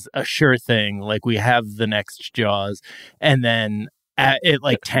is a sure thing. Like we have the next Jaws. And then it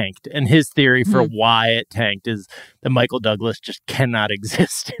like tanked, and his theory for why it tanked is that Michael Douglas just cannot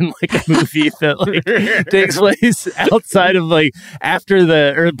exist in like a movie that like takes place outside of like after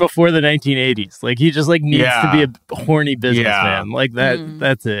or before the 1980s. Like he just like needs to be a horny businessman like that.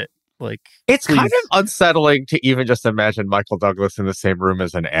 That's it. Like it's kind of unsettling to even just imagine Michael Douglas in the same room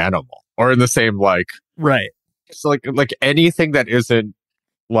as an animal or in the same like It's like anything that isn't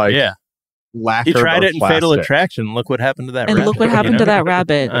like he tried it in Fatal Attraction. Look what happened to that rabbit. And look what happened to that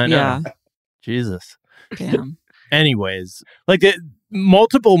rabbit. I know. Yeah. Jesus. Damn. Anyways, like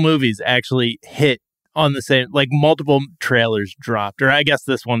multiple movies actually hit on the same, like multiple trailers dropped. Or I guess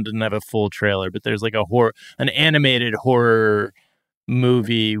this one didn't have a full trailer, but there's like an animated horror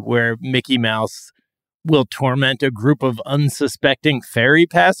movie where Mickey Mouse will torment a group of unsuspecting ferry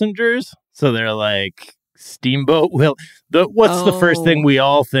passengers. So they're like, Steamboat will. What's the first thing we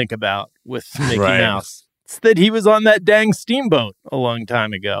all think about with Mickey Mouse? It's that he was on that dang steamboat a long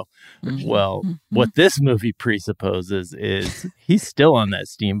time ago. Well, what this movie presupposes is he's still on that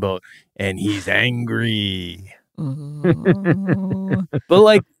steamboat and he's angry. But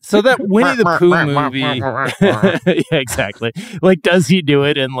like, so that Winnie the Pooh movie, yeah, exactly. Like, does he do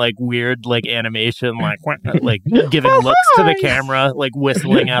it in like weird like animation, like giving looks to the camera, like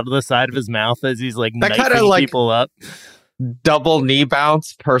whistling out of the side of his mouth as he's like knifing like people up? Double knee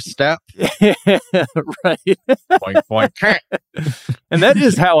bounce per step. Right. Boink, boink. And that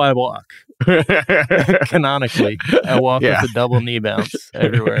is how I walk. Canonically, I walk with a double knee bounce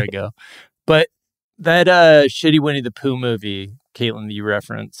everywhere I go. But that shitty Winnie the Pooh movie, Caitlin, you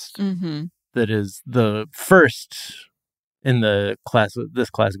referenced, that is the first in the this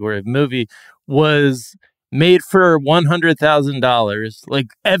category of movie, was made for $100,000. Like,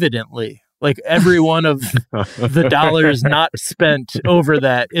 evidently, like every one of the dollars not spent over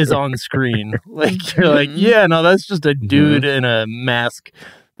that is on screen. Like, you're like, yeah, no, that's just a dude in a mask.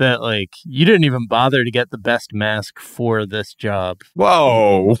 That like you didn't even bother to get the best mask for this job.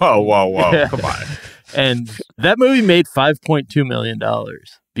 Whoa. Yeah. Come on. And that movie made $5.2 million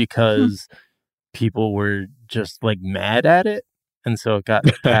because people were just like mad at it. And so it got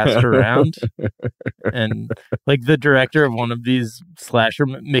passed around. And like the director of one of these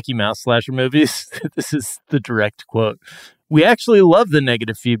Mickey Mouse slasher movies, this is the direct quote. We actually love the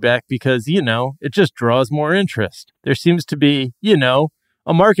negative feedback because, it just draws more interest. There seems to be,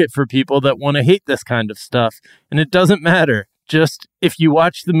 a market for people that want to hate this kind of stuff. And it doesn't matter. Just if you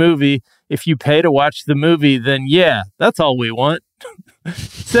watch the movie, if you pay to watch the movie, then yeah, that's all we want.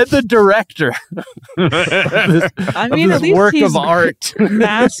 Said the director. I mean, at least work he's of art.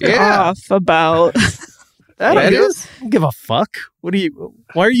 Masked off about. I don't give a fuck. Why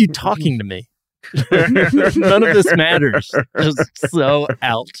are you talking to me? None of this matters. Just so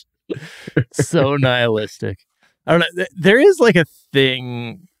out. So nihilistic. I don't know. There is like a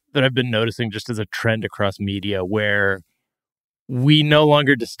thing that I've been noticing just as a trend across media where we no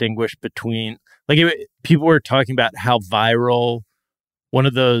longer distinguish between, like, people were talking about how viral one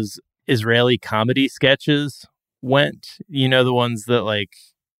of those Israeli comedy sketches went. The ones that, like,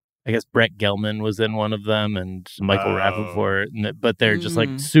 I guess Brett Gelman was in one of them and Michael Rappaport, but they're just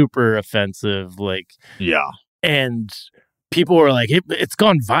like super offensive. Like, yeah. And people were like, it's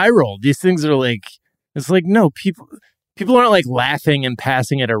gone viral. These things are like, It's like, no, people aren't like laughing and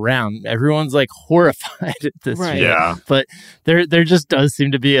passing it around. Everyone's like horrified at this shit. Yeah. But there just does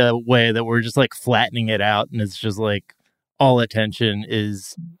seem to be a way that we're just like flattening it out, and it's just like all attention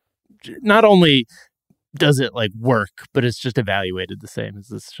is not only does it like work, but it's just evaluated the same.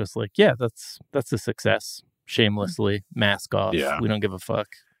 It's just like, yeah, that's a success. Shamelessly, mask off. Yeah. We don't give a fuck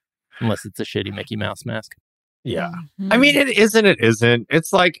unless it's a shitty Mickey Mouse mask. Yeah. I mean, it isn't.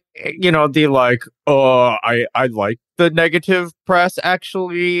 It's like, the like, oh, I like the negative press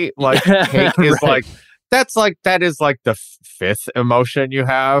actually. Like, take is Right. that is like the fifth emotion you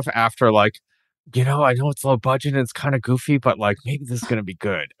have after like, I know it's low budget and it's kind of goofy, but like maybe this is going to be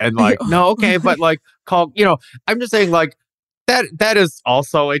good. And like, no, okay, but like I'm just saying like that is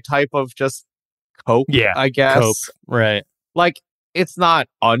also a type of just cope, I guess. Cope. Right. Like, it's not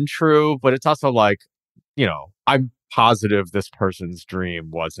untrue, but it's also like, I'm positive this person's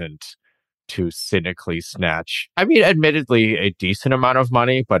dream wasn't to cynically snatch, I mean, admittedly, a decent amount of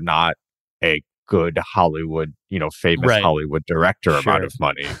money, but not a good Hollywood, famous Hollywood director amount of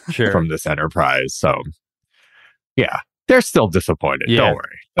money from this enterprise. So, yeah, they're still disappointed. Yeah.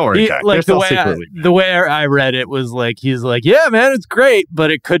 Don't worry, Jack. Like They're the way I read it was like, he's like, yeah, man, it's great,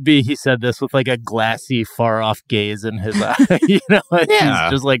 but it could be, he said this with like a glassy, far off gaze in his eye. He's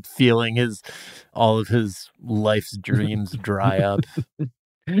just like feeling all of his life's dreams dry up.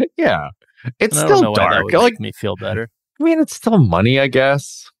 Yeah, it's and still dark. That would make me feel better. I mean, it's still money, I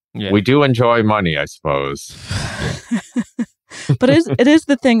guess. Yeah. We do enjoy money, I suppose. But it is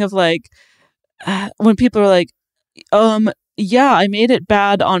the thing of like, when people are like, yeah, I made it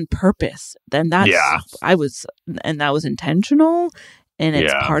bad on purpose. Then that was intentional, and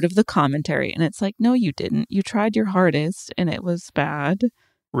it's part of the commentary. And it's like, no, you didn't. You tried your hardest, and it was bad.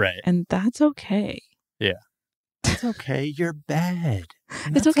 Right. And that's okay. Yeah. It's okay. You're bad.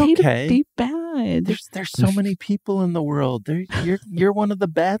 It's okay to be bad. There's so many people in the world. You're one of the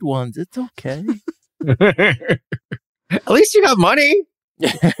bad ones. It's okay. At least you got money.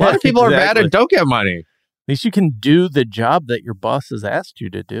 A lot of people are bad and don't get money. At least you can do the job that your boss has asked you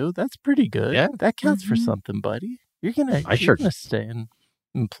to do. That's pretty good. Yeah. That counts for something, buddy. You're gonna stay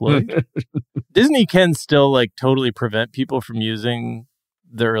employed. Disney can still like totally prevent people from using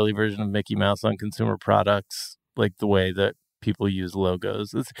the early version of Mickey Mouse on consumer products, like the way that people use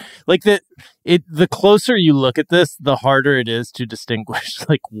logos. It's like that. The closer you look at this, the harder it is to distinguish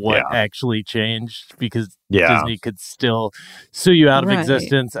like what actually changed, because Disney could still sue you out of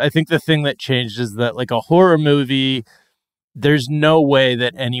existence. I think the thing that changed is that like a horror movie, there's no way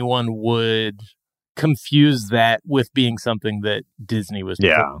that anyone would confuse that with being something that Disney was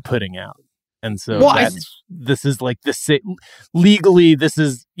putting out. And so this is like legally, this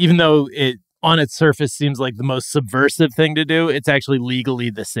is, even though it on its surface seems like the most subversive thing to do, it's actually legally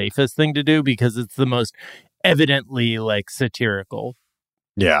the safest thing to do because it's the most evidently like satirical.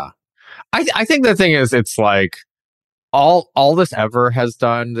 Yeah. I think the thing is, it's like all this ever has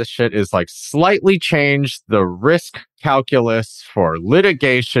done, this shit, is like slightly changed the risk calculus for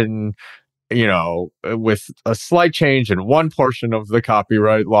litigation, with a slight change in one portion of the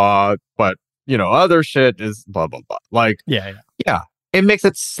copyright law, but other shit is blah, blah, blah. Like, yeah. It makes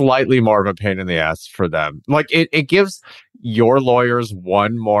it slightly more of a pain in the ass for them. Like, it gives your lawyers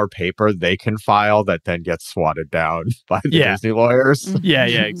one more paper they can file that then gets swatted down by the Disney lawyers. Yeah,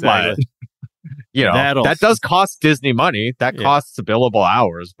 exactly. But, that does cost Disney money. That costs billable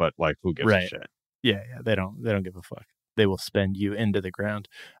hours, but like, who gives a shit? Yeah, they don't give a fuck. They will spend you into the ground.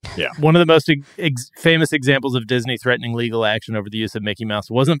 Yeah. One of the most famous examples of Disney threatening legal action over the use of Mickey Mouse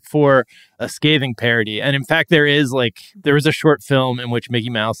wasn't for a scathing parody. And in fact, there was a short film in which Mickey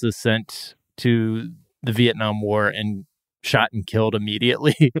Mouse is sent to the Vietnam War and shot and killed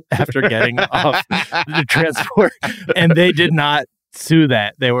immediately after getting off the transport. And they did not sue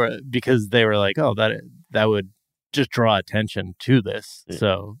that. Because they were like, oh, that would just draw attention to this.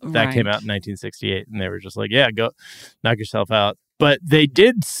 So that came out in 1968, and they were just like, yeah, go knock yourself out. But they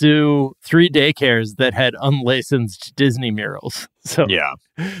did sue 3 daycares that had unlicensed Disney murals. So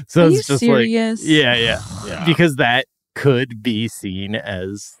so it's just serious? like, yeah, because that could be seen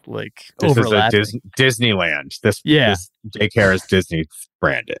as like this overlapping. is a Disneyland. This daycare is Disney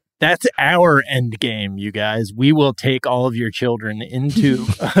branded. That's our end game, you guys. We will take all of your children into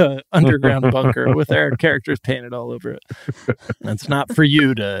an underground bunker with our characters painted all over it. That's not for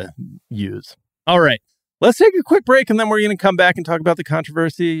you to use. All right. Let's take a quick break, and then we're going to come back and talk about the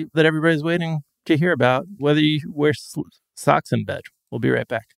controversy that everybody's waiting to hear about, whether you wear socks in bed. We'll be right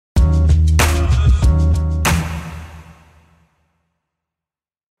back.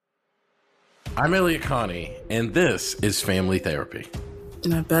 I'm Elliot Connie, and this is Family Therapy.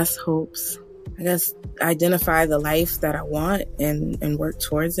 My best hopes, I guess, identify the life that I want and work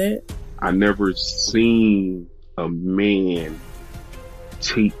towards it. I never seen a man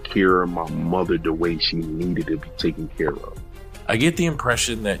take care of my mother the way she needed to be taken care of. I get the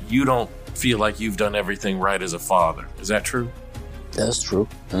impression that you don't feel like you've done everything right as a father. Is that true? That's true.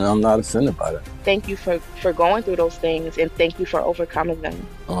 And I'm not offended by that. Thank you for going through those things, and thank you for overcoming them.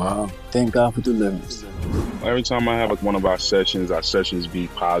 Wow. Thank God for deliverance. Every time I have one of our sessions be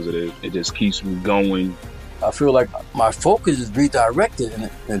positive. It just keeps me going. I feel like my focus is redirected in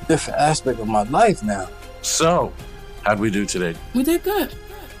a different aspect of my life now. So, how'd we do today? We did good.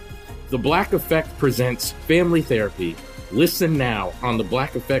 The Black Effect presents Family Therapy. Listen now on the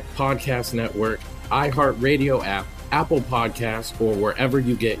Black Effect Podcast Network, iHeartRadio app, Apple Podcasts, or wherever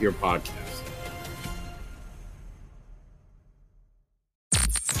you get your podcasts.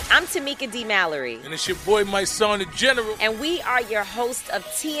 I'm Tamika D. Mallory. And it's your boy, my son, the General. And we are your hosts of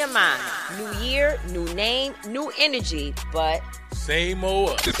TMI. New year, new name, new energy, but same old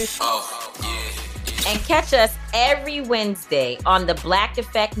us. Oh, yeah. And catch us every Wednesday on the Black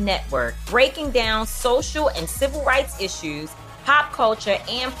Effect Network, breaking down social and civil rights issues, pop culture,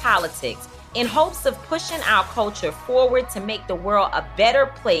 and politics in hopes of pushing our culture forward to make the world a better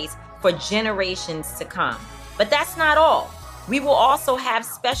place for generations to come. But that's not all. We will also have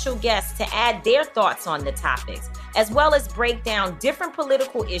special guests to add their thoughts on the topics, as well as break down different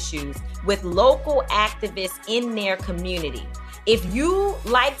political issues with local activists in their community. If you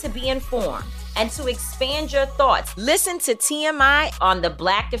like to be informed and to expand your thoughts, listen to TMI on the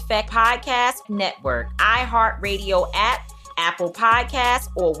Black Effect Podcast Network, iHeartRadio app, Apple Podcasts,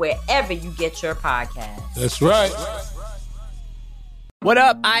 or wherever you get your podcasts. That's right. What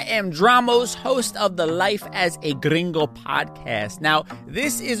up? I am Dramos, host of the Life as a Gringo podcast. Now,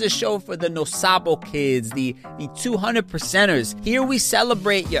 this is a show for the No Sabo kids, the 200%ers. Here we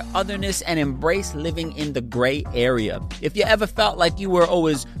celebrate your otherness and embrace living in the gray area. If you ever felt like you were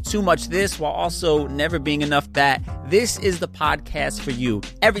always too much this while also never being enough that, this is the podcast for you.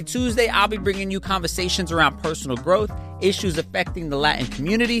 Every Tuesday, I'll be bringing you conversations around personal growth, issues affecting the Latin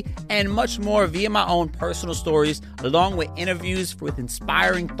community, and much more via my own personal stories, along with interviews with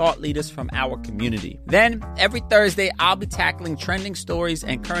inspiring thought leaders from our community. Then, every Thursday, I'll be tackling trending stories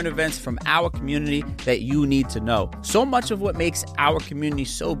and current events from our community that you need to know. So much of what makes our community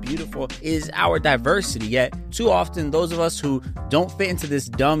so beautiful is our diversity, yet too often those of us who don't fit into this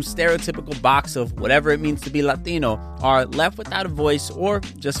dumb stereotypical box of whatever it means to be Latino are left without a voice or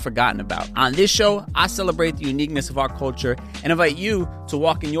just forgotten about. On this show, I celebrate the uniqueness of our culture and invite you to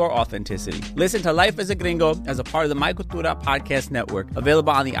walk in your authenticity. Listen to Life as a Gringo as a part of the My Cultura Podcast Network,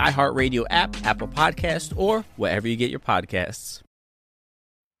 available on the iHeartRadio app, Apple Podcasts, or wherever you get your podcasts.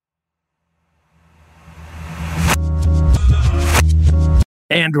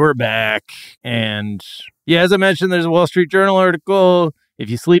 And we're back. And yeah, as I mentioned, there's a Wall Street Journal article. If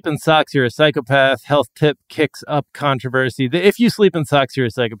you sleep in socks, you're a psychopath. Health tip kicks up controversy. The if you sleep in socks, you're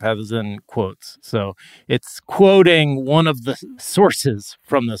a psychopath is in quotes. So it's quoting one of the sources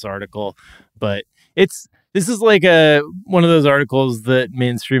from this article. But this is like one of those articles that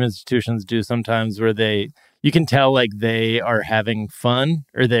mainstream institutions do sometimes where you can tell like they are having fun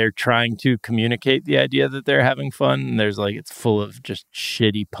or they're trying to communicate the idea that they're having fun. And there's like, it's full of just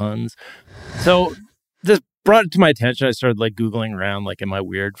shitty puns. So this brought it to my attention. I started like Googling around, like, am I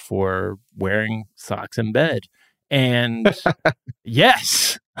weird for wearing socks in bed? And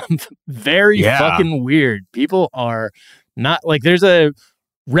yes, I'm very fucking weird. People are not like, there's a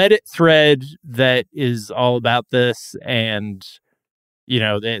Reddit thread that is all about this. And, you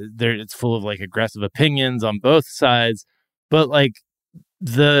know, it's full of like aggressive opinions on both sides. But like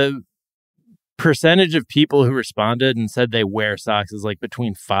the percentage of people who responded and said they wear socks is like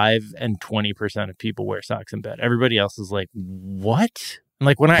between 5 and 20% of people wear socks in bed. Everybody else is like, what? And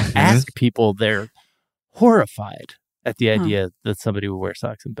like when I ask people, they're horrified at the idea that somebody would wear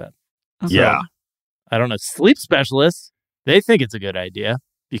socks in bed. Okay. Yeah. I don't know. Sleep specialists, they think it's a good idea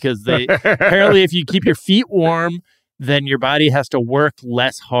because they apparently if you keep your feet warm, then your body has to work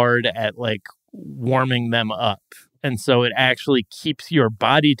less hard at like warming them up. And so it actually keeps your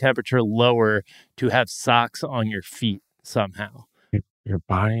body temperature lower to have socks on your feet somehow. Your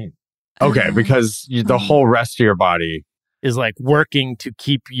body? Okay, because the whole rest of your body is like working to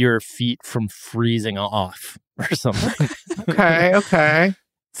keep your feet from freezing off or something. Okay.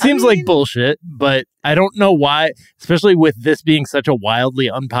 Seems like bullshit, but I don't know why, especially with this being such a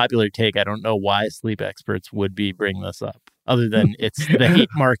wildly unpopular take, I don't know why sleep experts would be bringing this up, other than it's the hate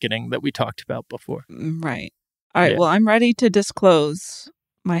marketing that we talked about before. Right. All right. Yeah. Well, I'm ready to disclose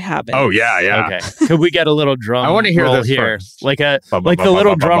my habits. Oh yeah. Okay. Could we get a little drum? I want to hear roll this here, first. like the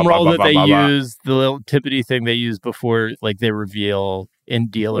little drum roll that they use, the little tippity thing they use before, like they reveal in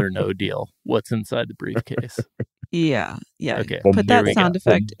Deal or No Deal what's inside the briefcase. Yeah. Okay. Put that sound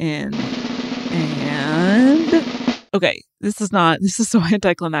effect in, and okay, this is so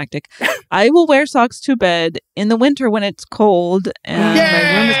anticlimactic. I will wear socks to bed in the winter when it's cold and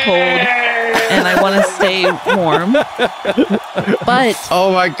my room is cold and I want to stay warm. But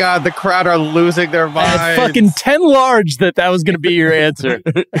oh my God, the crowd are losing their minds. I had fucking 10 large that was going to be your answer.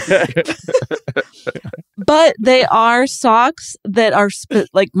 But they are socks that are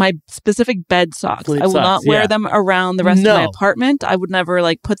like my specific bed socks. Sleep I will not socks, wear yeah. them around the rest of my apartment. I would never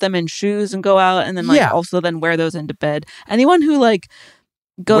like put them in shoes and go out and then also then wear those into bed. Anyone who like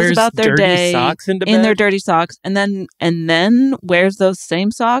goes Wears about their dirty day socks into in bed? their dirty socks and then wears those same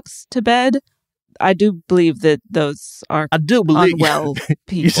socks to bed, I do believe that those are unwell people.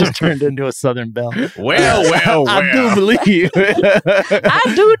 You just turned into a Southern Belle. Well. I do believe. I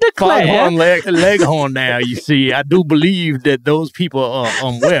do declare. Foghorn Leghorn now, you see. I do believe that those people are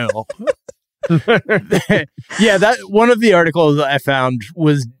unwell. Yeah, that one of the articles I found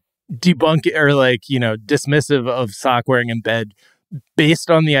was debunking or dismissive of sock wearing in bed based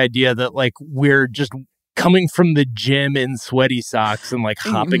on the idea that like we're just coming from the gym in sweaty socks and like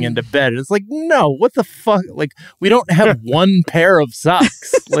hopping into bed. It's like, no, what the fuck? Like, we don't have one pair of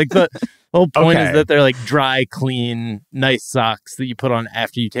socks. Like the whole point is that they're like dry, clean, nice socks that you put on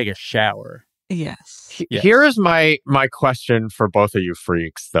after you take a shower. Yes. Here is my question for both of you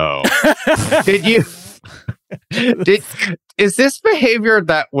freaks, though. Is this behavior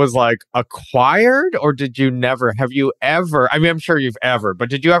that was like acquired, or have you ever, I mean, I'm sure you've ever, but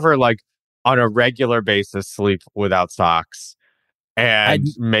did you ever like on a regular basis sleep without socks and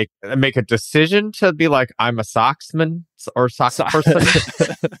make a decision to be like, I'm a socksman or socks person? I'm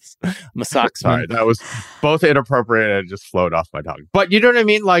a socksman. Sorry, that was both inappropriate and it just flowed off my tongue. But you know what I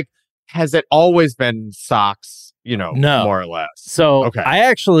mean? Like, has it always been socks, No. more or less? So I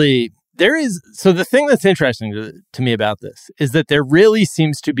actually, so the thing that's interesting to me about this is that there really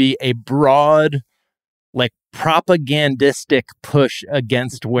seems to be a broad, like propagandistic push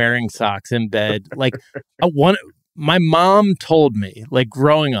against wearing socks in bed. Like my mom told me, like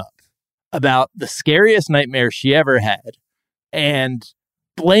growing up, about the scariest nightmare she ever had and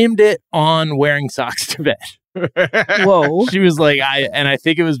blamed it on wearing socks to bed. Whoa. She was like, I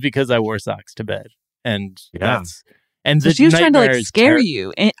think it was because I wore socks to bed. And so she was trying to like scare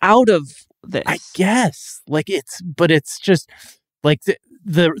you out of this. I guess. Like it's just like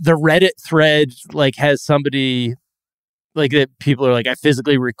the Reddit thread like has somebody like that people are like, I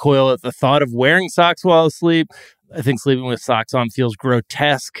physically recoil at the thought of wearing socks while asleep. I think sleeping with socks on feels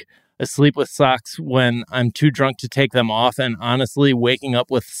grotesque. Asleep with socks when I'm too drunk to take them off, and honestly, waking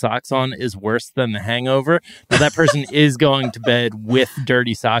up with socks on is worse than the hangover. Now, that person is going to bed with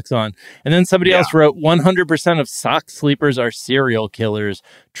dirty socks on. And then somebody else wrote, 100% of sock sleepers are serial killers.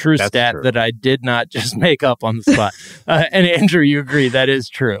 True stat that I did not just make up on the spot. And Andrew, you agree that is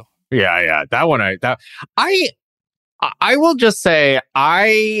true. Yeah. That one, I will just say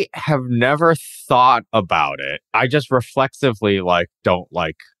I have never thought about it. I just reflexively don't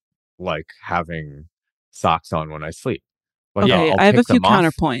like having socks on when I sleep. But okay, I have a few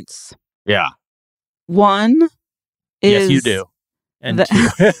counterpoints. Yeah. One is... Yes, you do. And two.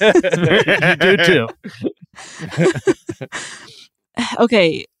 You do too.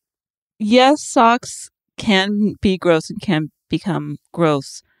 Okay. Yes, socks can be gross and can become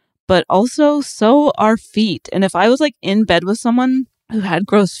gross, but also so are feet. And if I was like in bed with someone who had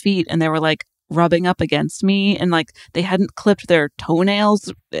gross feet and they were like rubbing up against me and like they hadn't clipped their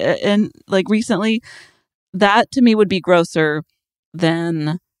toenails and like recently, that to me would be grosser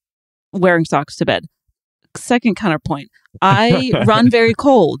than wearing socks to bed. Second counterpoint, I run very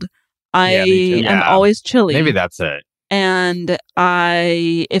cold. I am always chilly. Maybe that's it. And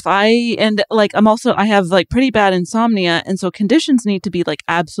I have like pretty bad insomnia. And so conditions need to be like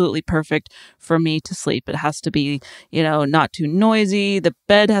absolutely perfect for me to sleep. It has to be, not too noisy. The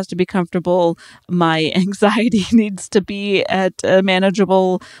bed has to be comfortable. My anxiety needs to be at a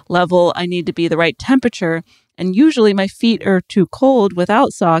manageable level. I need to be the right temperature. And usually my feet are too cold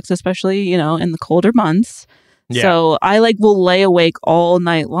without socks, especially, in the colder months. Yeah. So I will lay awake all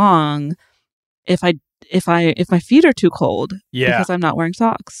night long if my feet are too cold because I'm not wearing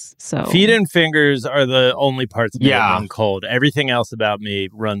socks. So feet and fingers are the only parts of me that run cold. Everything else about me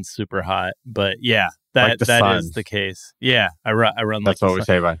runs super hot. But yeah, Like the That sun. is the case. Yeah, I run. That's like what we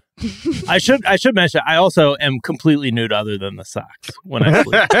say by. I should mention. I also am completely nude, other than the socks when I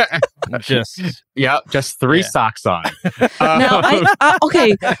sleep. just 3 socks on. Now,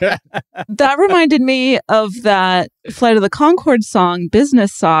 okay, that reminded me of that Flight of the Conchords song,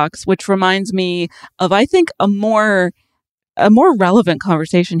 "Business Socks," which reminds me of, I think, a more relevant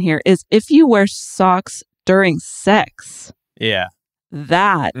conversation here is if you wear socks during sex. Yeah,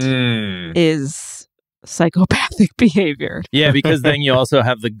 that is psychopathic behavior. Yeah, because then you also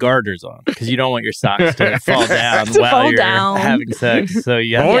have the garters on because you don't want your socks to fall down while you're having sex. So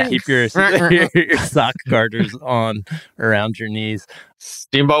you have to keep your sock garters on around your knees.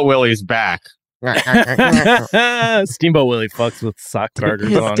 Steamboat Willie's back. Steamboat Willie fucks with sock garters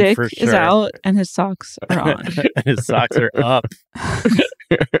his on dick for sure. is out and his socks are on. And his socks are up. I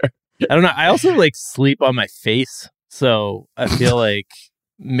don't know. I also like sleep on my face. So I feel like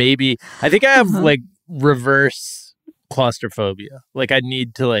maybe I think I have like reverse claustrophobia. Like I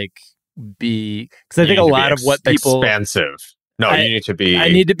need to like be because I think a lot of what people expansive. No, you need to be. I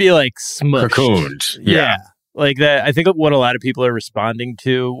need to be like smushed. Cocooned. Yeah. Like that. I think what a lot of people are responding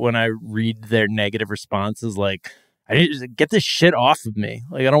to when I read their negative response is like, I need to get this shit off of me.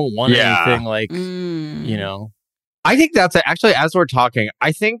 Like I don't want anything like you know. I think that's actually, as we're talking,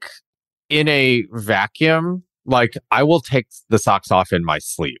 I think in a vacuum, like I will take the socks off in my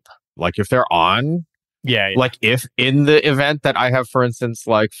sleep. Like if they're on. Yeah. Like if in the event that I have, for instance,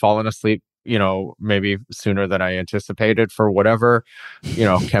 like fallen asleep, you know, maybe sooner than I anticipated for whatever, you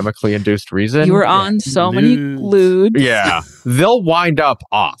know, chemically induced reason. You were on so many ludes. Yeah. They'll wind up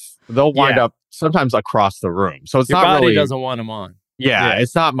off. They'll wind up sometimes across the room. So it's your not body really, doesn't want them on. Yeah,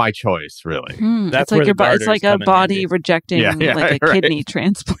 it's not my choice, really. That's it's like where the it's like a body rejecting like a right. kidney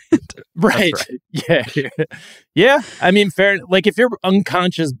transplant. Right. Yeah. Yeah. I mean, fair. Like if your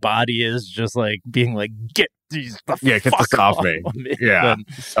unconscious body is just like being like, get these get this off me. Yeah. Then,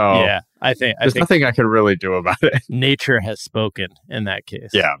 so yeah. I think there's nothing I can really do about it. Nature has spoken in that case.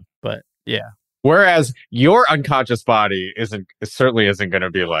 Yeah. But yeah. Whereas your unconscious body certainly isn't going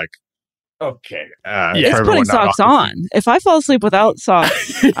to be like, okay. It's putting socks on. If I fall asleep without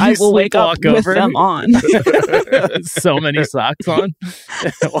socks, I will wake up with them on. So many socks on.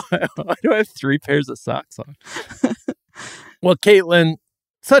 Why do I have 3 pairs of socks on? Well, Caitlin,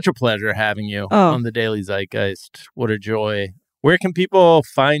 such a pleasure having you on the Daily Zeitgeist. What a joy. Where can people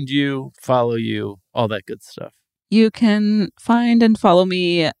find you, follow you, all that good stuff? You can find and follow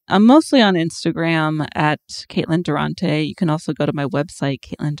me. I'm mostly on Instagram at Caitlin Durante. You can also go to my website,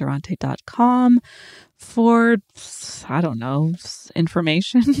 CaitlinDurante.com for, I don't know,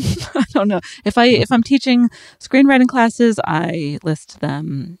 information. I don't know. If I'm teaching screenwriting classes, I list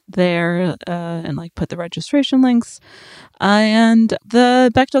them there and like put the registration links. And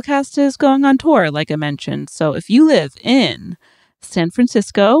the Bechdel cast is going on tour, like I mentioned. So if you live in San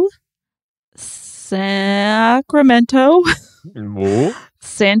Francisco, Sacramento,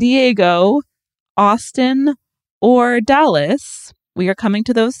 San Diego, Austin, or Dallas, we are coming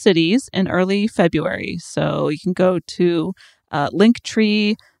to those cities in early February. So you can go to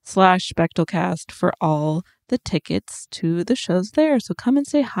Linktree/Bechdelcast for all the tickets to the shows there. So come and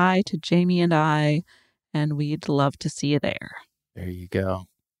say hi to Jamie and I, and we'd love to see you there. There you go.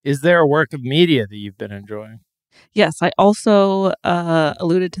 Is there a work of media that you've been enjoying? Yes, I also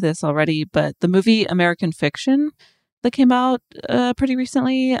alluded to this already, but the movie American Fiction that came out pretty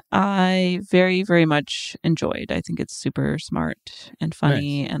recently, I very, very much enjoyed. I think it's super smart and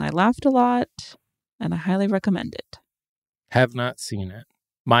funny, and I laughed a lot, and I highly recommend it. Have not seen it.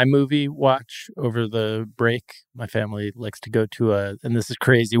 My movie watch over the break, my family likes to go to and this is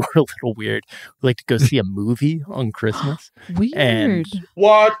crazy, we're a little weird, we like to go see a movie on Christmas. Weird. And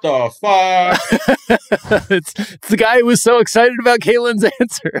what the fuck? it's the guy who was so excited about Caitlin's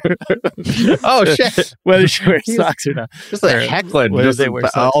answer. Oh, shit. Whether she wears socks or not. Just like heckling. Just they wear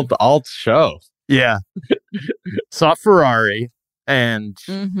the alt show. Yeah. Saw Ferrari, and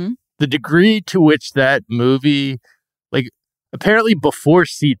the degree to which that movie, like, apparently before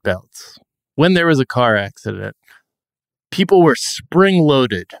seatbelts, when there was a car accident, people were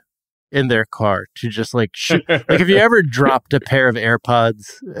spring-loaded in their car to just like shoot. Like, have you ever dropped a pair of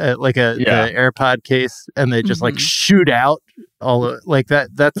AirPods, the AirPod case, and they just like shoot out like that?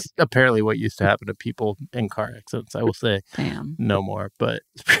 That's apparently what used to happen to people in car accidents. I will say no more, but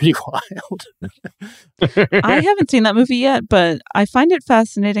it's pretty wild. I haven't seen that movie yet, but I find it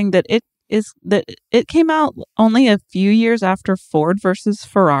fascinating that it came out only a few years after Ford versus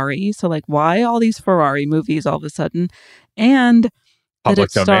Ferrari. So like, why all these Ferrari movies all of a sudden? And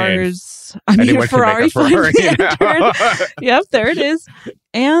Public that it domain. stars, I mean, Anyone a Ferrari. can make a Ferrari now. Yep, there it is.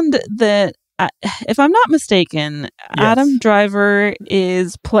 And that if I'm not mistaken, Adam Driver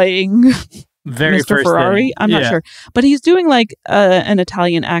is playing Very Mr. first Ferrari. thing. I'm not sure, but he's doing like an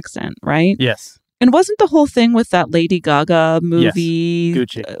Italian accent, right? Yes. And wasn't the whole thing with that Lady Gaga movie?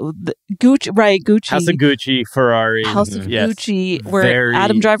 Yes. Gucci. Gucci, right? Gucci. House of Gucci, Ferrari. House of yes. Gucci, where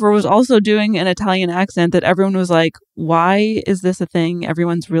Adam Driver was also doing an Italian accent that everyone was like, why is this a thing?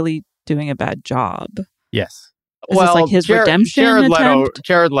 Everyone's really doing a bad job. Yes. Is this like his redemption attempt?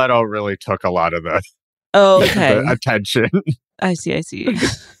 Jared Leto really took a lot of the, the attention. I see.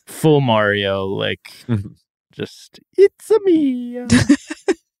 Full Mario, like, just, it's a me.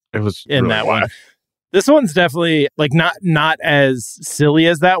 It was in really that one. This one's definitely like not as silly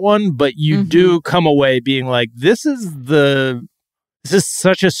as that one, but you do come away being like, this is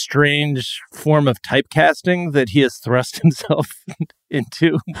such a strange form of typecasting that he has thrust himself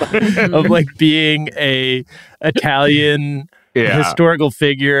into of like being a Italian historical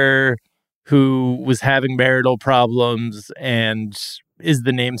figure who was having marital problems and is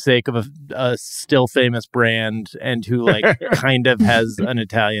the namesake of a still famous brand and who like kind of has an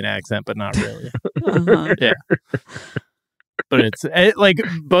Italian accent, but not really. Yeah. But it's like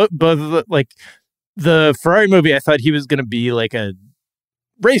both like the Ferrari movie. I thought he was going to be like a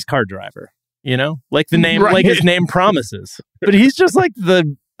race car driver, you know, like the name, like his name promises, but he's just like a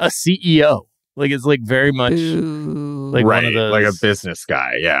CEO. Like it's like very much like one of those, like a business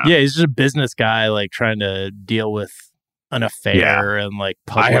guy. Yeah. Yeah. He's just a business guy, like trying to deal with an affair and like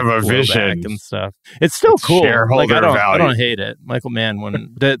I have a vision and stuff. It's still cool. Like I don't hate it. Michael Mann,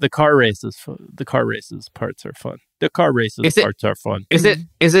 when the car races parts are fun. The car races parts are fun. Is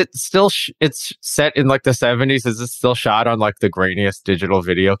it still it's set in like the 70s? Is it still shot on like the grainiest digital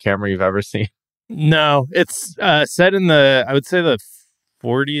video camera you've ever seen? No, it's set in I would say the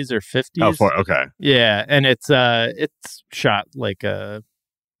 40s or 50s. Oh, okay. Yeah, and it's shot like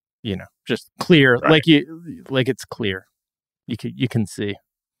just clear, like it's clear. You can see.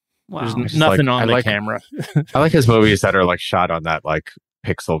 Wow. There's nothing on the camera. I like his movies that are like shot on that like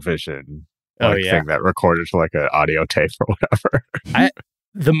pixel vision thing that recorded to like an audio tape or whatever.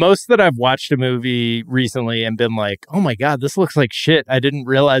 The most that I've watched a movie recently and been like, oh my God, this looks like shit. I didn't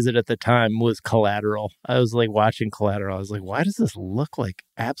realize it at the time was Collateral. I was like watching Collateral. I was like, why does this look like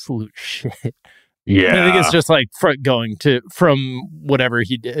absolute shit? Yeah. I think it's just like going from whatever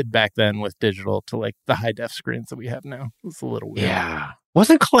he did back then with digital to like the high def screens that we have now. It's a little weird. Yeah.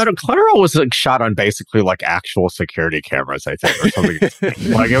 Wasn't Collateral was like shot on basically like actual security cameras, I think, or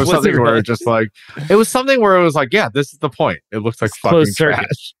something. Like it was something where it just like it was something where it was like, yeah, this is the point. It looks like fucking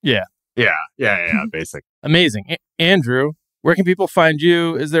trash. Yeah. Basic. Amazing. Andrew, where can people find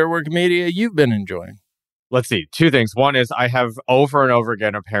you? Is there work media you've been enjoying? Let's see. Two things. One is I have over and over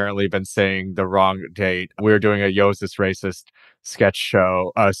again apparently been saying the wrong date. We're doing a Yo's This Racist sketch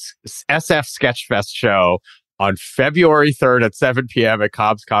show, SF Sketchfest show on February 3rd at 7 p.m. at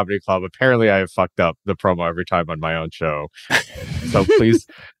Cobb's Comedy Club. Apparently I have fucked up the promo every time on my own show. So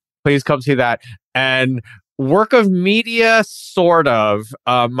please come see that. And work of media, sort of.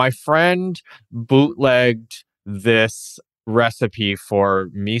 My friend bootlegged this recipe for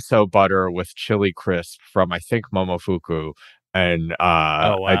miso butter with chili crisp from I think Momofuku, and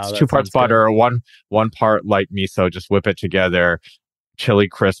it's 2 parts butter, one part light miso. Just whip it together, chili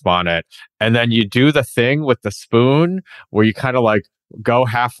crisp on it, and then you do the thing with the spoon where you kind of like go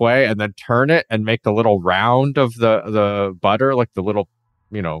halfway and then turn it and make the little round of the butter, like the little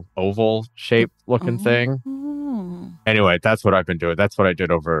oval shaped looking thing. Anyway, that's what I've been doing. That's what I did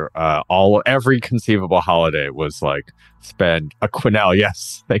over every conceivable holiday was like spend a quenelle.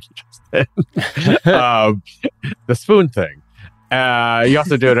 Yes, thank you, Justin. The spoon thing. You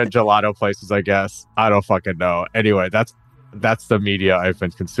also do it at gelato places, I guess. I don't fucking know. Anyway, that's the media I've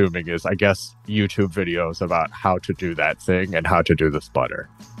been consuming is, I guess, YouTube videos about how to do that thing and how to do this butter.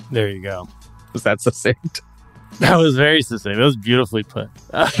 There you go. Was that succinct? That was very succinct. That was beautifully put.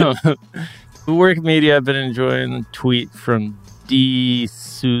 Work media, I've been enjoying the tweet from D.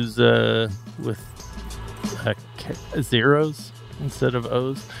 Souza with zeros instead of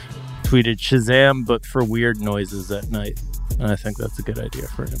O's. Tweeted Shazam, but for weird noises at night. And I think that's a good idea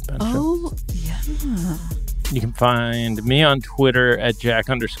for an adventure. Oh, yeah. You can find me on Twitter at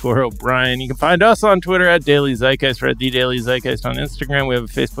Jack_O'Brien. You can find us on Twitter at Daily Zeitgeist or at The Daily Zeitgeist on Instagram. We have a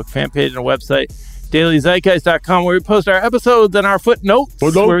Facebook fan page and a website, dailyzeitgeist.com, where we post our episodes and our footnotes,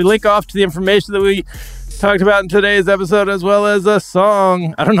 where we link off to the information that we talked about in today's episode, as well as a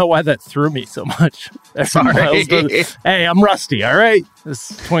song. I don't know why that threw me so much. Sorry. Hey, I'm rusty, all right?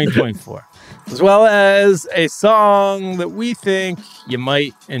 This is 2024. As well as a song that we think you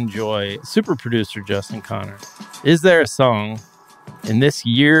might enjoy. Super producer Justin Connor. Is there a song in this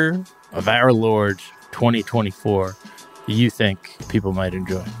year of our Lord 2024 you think people might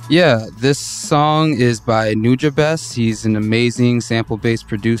enjoy? Yeah, this song is by Nujabes. He's an amazing sample-based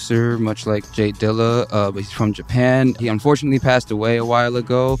producer, much like Jay Dilla, but he's from Japan. He unfortunately passed away a while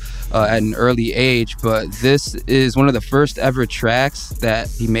ago at an early age, but this is one of the first ever tracks that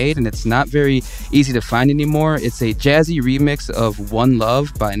he made, and it's not very easy to find anymore. It's a jazzy remix of One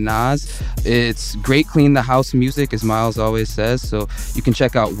Love by Nas. It's great clean the house music, as Miles always says, so you can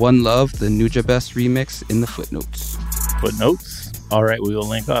check out One Love, the Nujabes remix, in the footnotes. Footnotes? All right, we will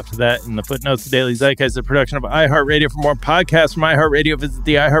link off to that in the footnotes. The Daily Zeitgeist is a production of iHeartRadio. For more podcasts from iHeartRadio, visit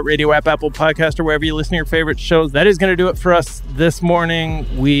the iHeartRadio app, Apple Podcast, or wherever you listen to your favorite shows. That is going to do it for us this morning.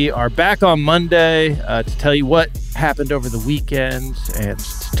 We are back on Monday to tell you what happened over the weekend and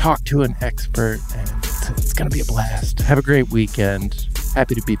to talk to an expert. And it's going to be a blast. Have a great weekend.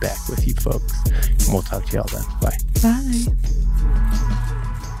 Happy to be back with you folks. And we'll talk to you all then. Bye. Bye.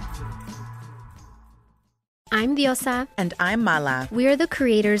 I'm Diosa. And I'm Mala. We are the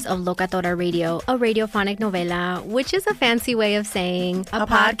creators of Locatora Radio, a radiophonic novela, which is a fancy way of saying a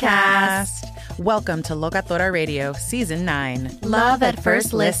podcast. Welcome to Locatora Radio, Season 9. Love at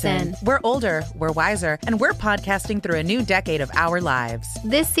first listen. We're older, we're wiser, and we're podcasting through a new decade of our lives.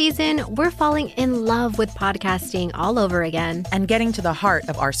 This season, we're falling in love with podcasting all over again. And getting to the heart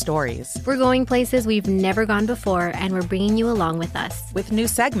of our stories. We're going places we've never gone before, and we're bringing you along with us. With new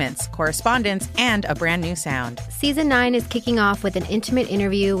segments, correspondence, and a brand new sound. Season 9 is kicking off with an intimate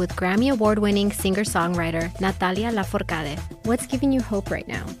interview with Grammy Award-winning singer-songwriter Natalia Lafourcade. What's giving you hope right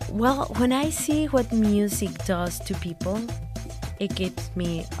now? Well, when I see what music does to people, it gives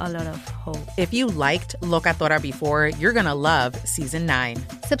me a lot of hope. If you liked Locatora before, you're going to love Season 9.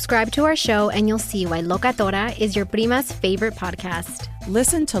 Subscribe to our show and you'll see why Locatora is your prima's favorite podcast.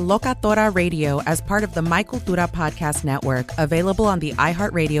 Listen to Locatora Radio as part of the My Cultura Podcast Network, available on the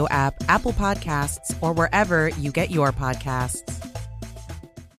iHeartRadio app, Apple Podcasts, or wherever you get your podcasts.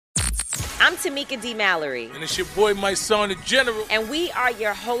 I'm Tamika D. Mallory. And it's your boy, my son, the General. And we are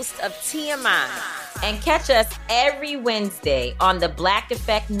your hosts of TMI. And catch us every Wednesday on the Black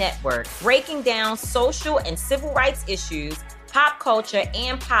Effect Network, breaking down social and civil rights issues, pop culture,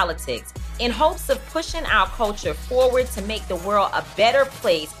 and politics in hopes of pushing our culture forward to make the world a better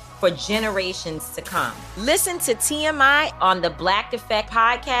place for generations to come. Listen to TMI on the Black Effect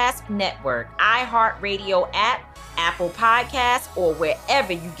Podcast Network, iHeartRadio app, Apple Podcasts, or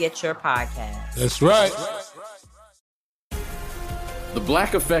wherever you get your podcasts. That's right. The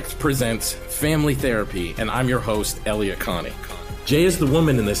Black Effect presents Family Therapy, and I'm your host, Elliot Connie. Jay is the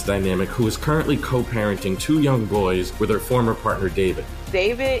woman in this dynamic who is currently co-parenting 2 young boys with her former partner, David.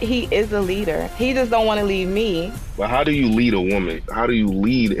 David, he is a leader. He just don't want to leave me. But how do you lead a woman? How do you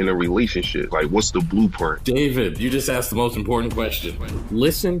lead in a relationship? Like, what's the blueprint? David, you just asked the most important question.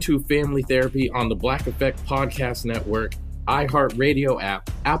 Listen to Family Therapy on the Black Effect Podcast Network, iHeartRadio app,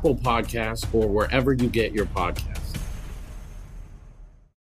 Apple Podcasts, or wherever you get your podcasts.